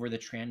over the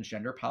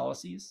transgender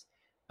policies.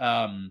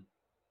 And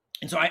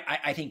so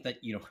I think that,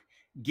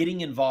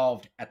 getting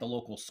involved at the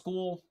local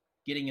school,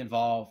 getting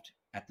involved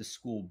at the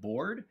school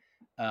board.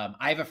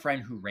 I have a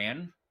friend who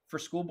ran for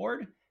school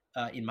board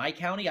in my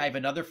county. I have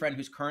another friend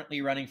who's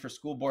currently running for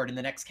school board in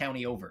the next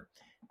county over.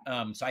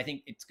 So I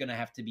think it's going to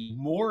have to be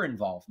more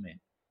involvement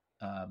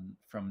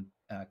from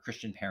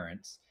Christian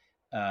parents,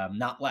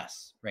 not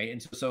less, right?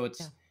 And so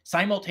it's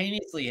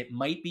simultaneously, it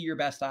might be your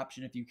best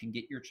option if you can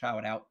get your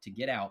child out to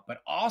get out, but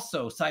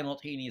also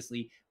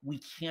simultaneously, we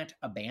can't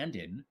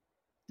abandon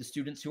the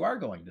students who are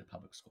going to the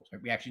public schools,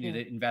 right? We actually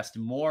need to invest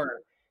more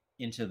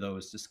into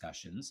those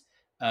discussions,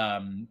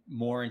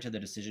 more into the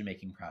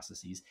decision-making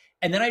processes.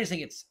 And then I just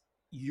think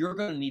you're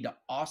going to need to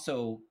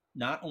also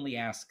not only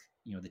ask,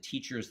 the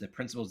teachers, the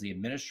principals, the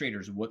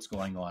administrators, what's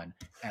going on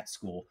at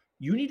school.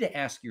 You need to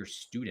ask your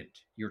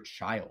student, your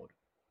child,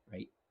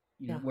 right?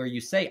 Where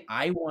you say,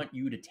 I want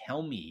you to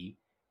tell me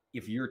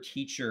if your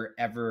teacher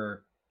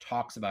ever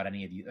talks about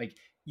any of you. Like,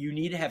 you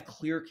need to have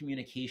clear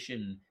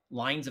communication,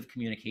 lines of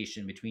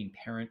communication between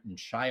parent and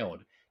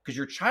child, because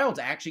your child's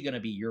actually going to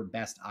be your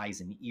best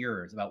eyes and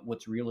ears about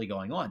what's really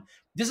going on.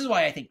 This is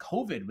why I think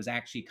COVID was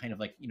actually kind of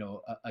like,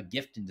 a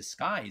gift in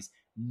disguise.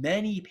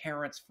 Many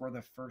parents for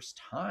the first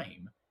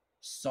time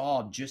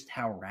saw just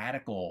how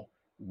radical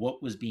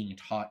what was being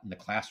taught in the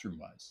classroom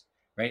was,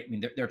 right? I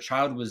mean, their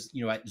child was,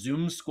 at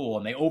Zoom school,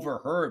 and they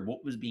overheard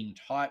what was being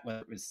taught,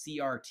 whether it was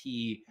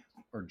CRT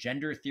or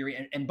gender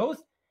theory, and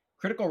both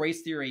critical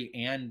race theory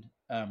and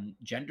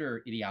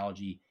gender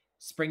ideology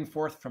spring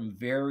forth from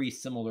very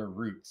similar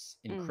roots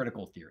in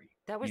critical theory.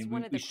 That was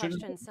one of the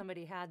questions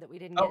somebody had that we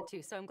didn't get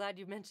to. So I'm glad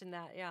you mentioned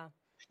that. Yeah.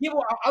 Yeah.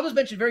 Well, I'll just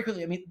mention very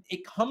quickly. I mean,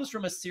 it comes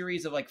from a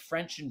series of like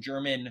French and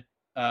German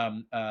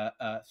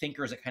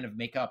thinkers that kind of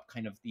make up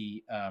kind of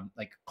the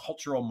like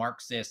cultural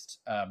Marxist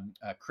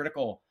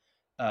critical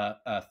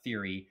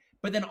theory,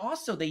 but then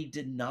also they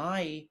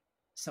deny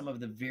some of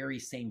the very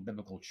same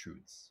biblical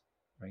truths,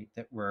 right?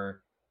 That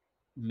were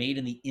made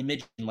in the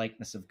image and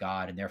likeness of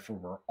God, and therefore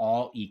we're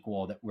all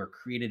equal, that we're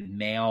created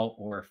male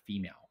or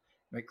female,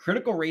 right?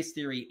 Critical race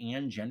theory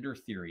and gender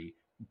theory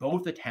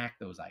both attack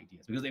those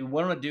ideas because they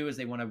want to do is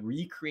they want to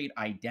recreate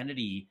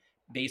identity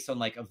based on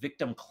like a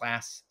victim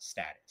class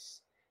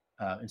status.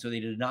 And so they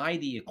deny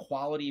the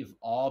equality of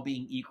all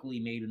being equally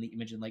made in the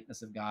image and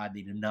likeness of God.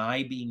 They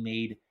deny being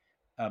made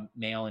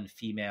male and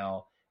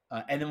female.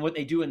 And then what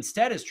they do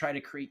instead is try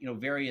to create,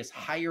 various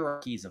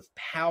hierarchies of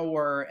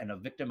power and of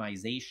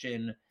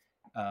victimization,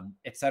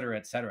 et cetera,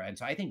 et cetera. And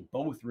so I think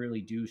both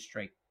really do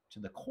strike to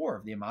the core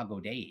of the Imago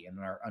Dei and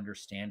our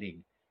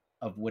understanding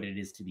of what it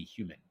is to be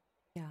human.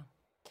 Yeah.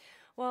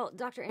 Well,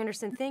 Dr.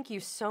 Anderson, thank you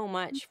so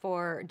much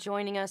for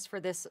joining us for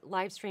this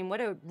live stream.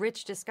 What a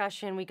rich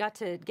discussion. We got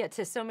to get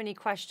to so many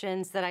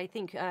questions that I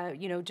think,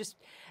 just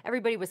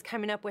everybody was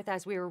coming up with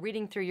as we were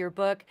reading through your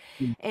book.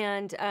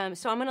 And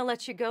so I'm going to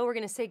let you go. We're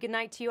going to say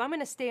goodnight to you. I'm going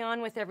to stay on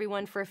with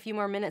everyone for a few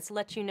more minutes,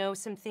 let you know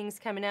some things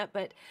coming up.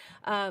 But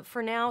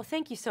for now,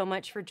 thank you so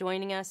much for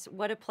joining us.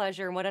 What a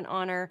pleasure and what an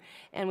honor.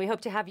 And we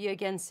hope to have you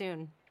again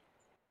soon.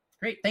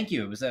 Great. Thank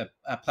you. It was a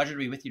pleasure to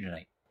be with you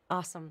tonight.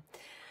 Awesome.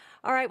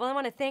 All right. Well, I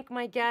want to thank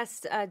my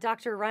guest,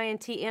 Dr. Ryan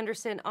T.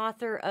 Anderson,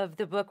 author of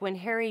the book When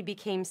Harry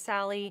Became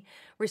Sally,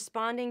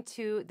 Responding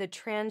to the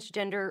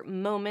Transgender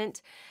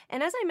Moment.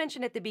 And as I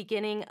mentioned at the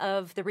beginning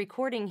of the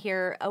recording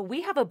here,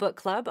 we have a book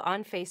club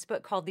on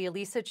Facebook called the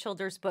Elisa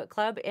Childers Book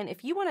Club. And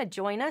if you want to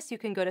join us, you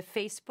can go to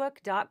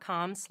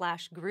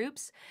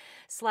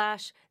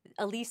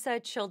facebook.com/groups/Elisa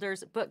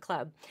Childers Book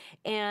Club.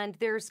 And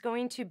there's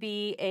going to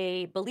be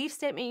a belief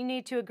statement you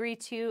need to agree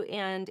to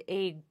and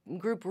a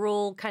group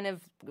rule kind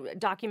of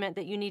document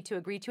that you need to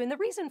agree to. And the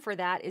reason for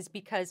that is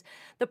because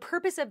the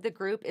purpose of the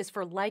group is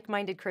for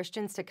like-minded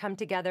Christians to come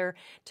together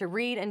to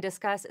read and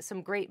discuss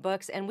some great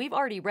books. And we've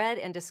already read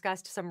and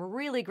discussed some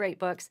really great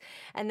books.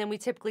 And then we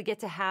typically get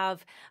to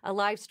have a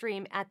live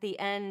stream at the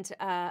end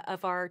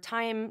of our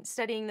time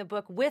studying the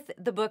book with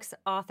the book's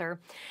author.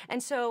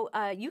 And so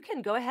you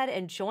can go ahead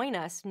and join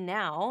us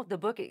now.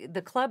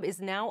 The club is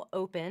now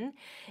open.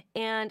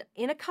 And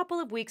in a couple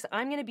of weeks,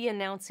 I'm going to be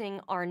announcing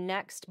our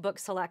next book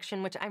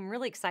selection, which I'm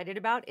really excited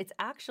about. It's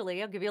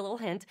actually, I'll give you a little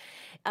hint.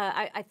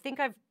 I think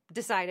I've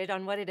decided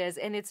on what it is,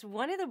 and it's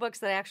one of the books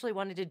that I actually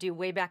wanted to do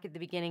way back at the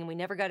beginning, and we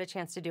never got a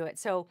chance to do it.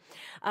 So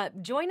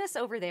join us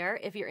over there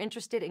if you're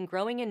interested in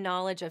growing in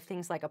knowledge of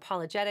things like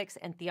apologetics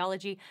and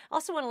theology.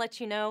 Also want to let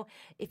you know,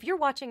 if you're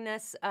watching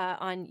this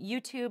on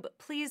YouTube,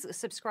 please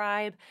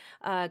subscribe,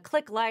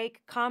 click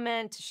like,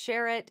 comment,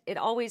 share it. It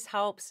always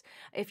helps.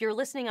 If you're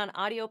listening on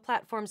audio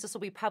platforms, this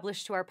will be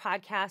published to our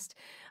podcast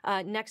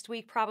next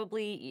week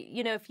probably.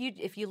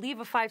 If you leave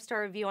a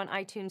 5-star review on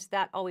iTunes,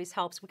 that always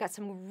helps. We've got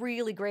some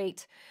really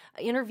great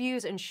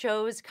interviews and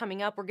shows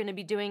coming up. We're going to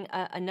be doing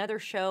another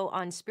show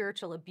on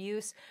spiritual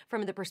abuse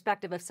from the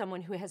perspective of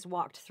someone who has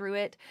walked through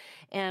it.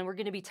 And we're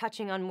going to be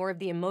touching on more of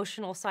the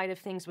emotional side of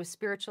things with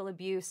spiritual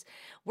abuse.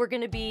 We're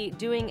going to be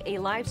doing a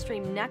live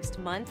stream next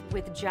month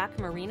with Jack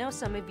Marino.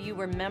 Some of you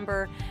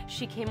remember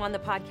she came on the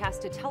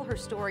podcast to tell her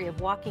story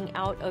of walking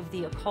out of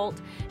the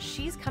occult.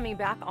 She's coming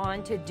back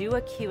on to do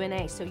a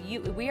Q&A. So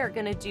we are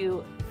going to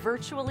do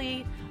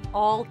virtually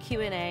all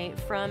Q&A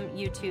from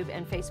YouTube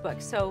and Facebook.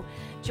 So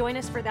join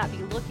us for that. Be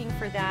looking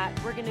for that.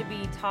 We're going to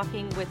be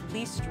talking with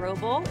Lee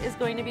Strobel is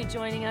going to be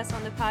joining us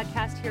on the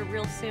podcast here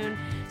real soon.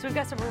 So we've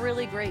got some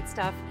really great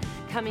stuff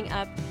coming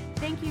up.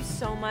 Thank you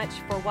so much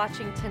for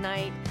watching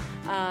tonight.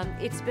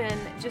 It's been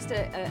just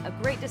a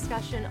great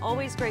discussion.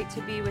 Always great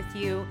to be with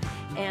you.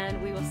 And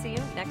we will see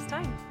you next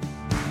time.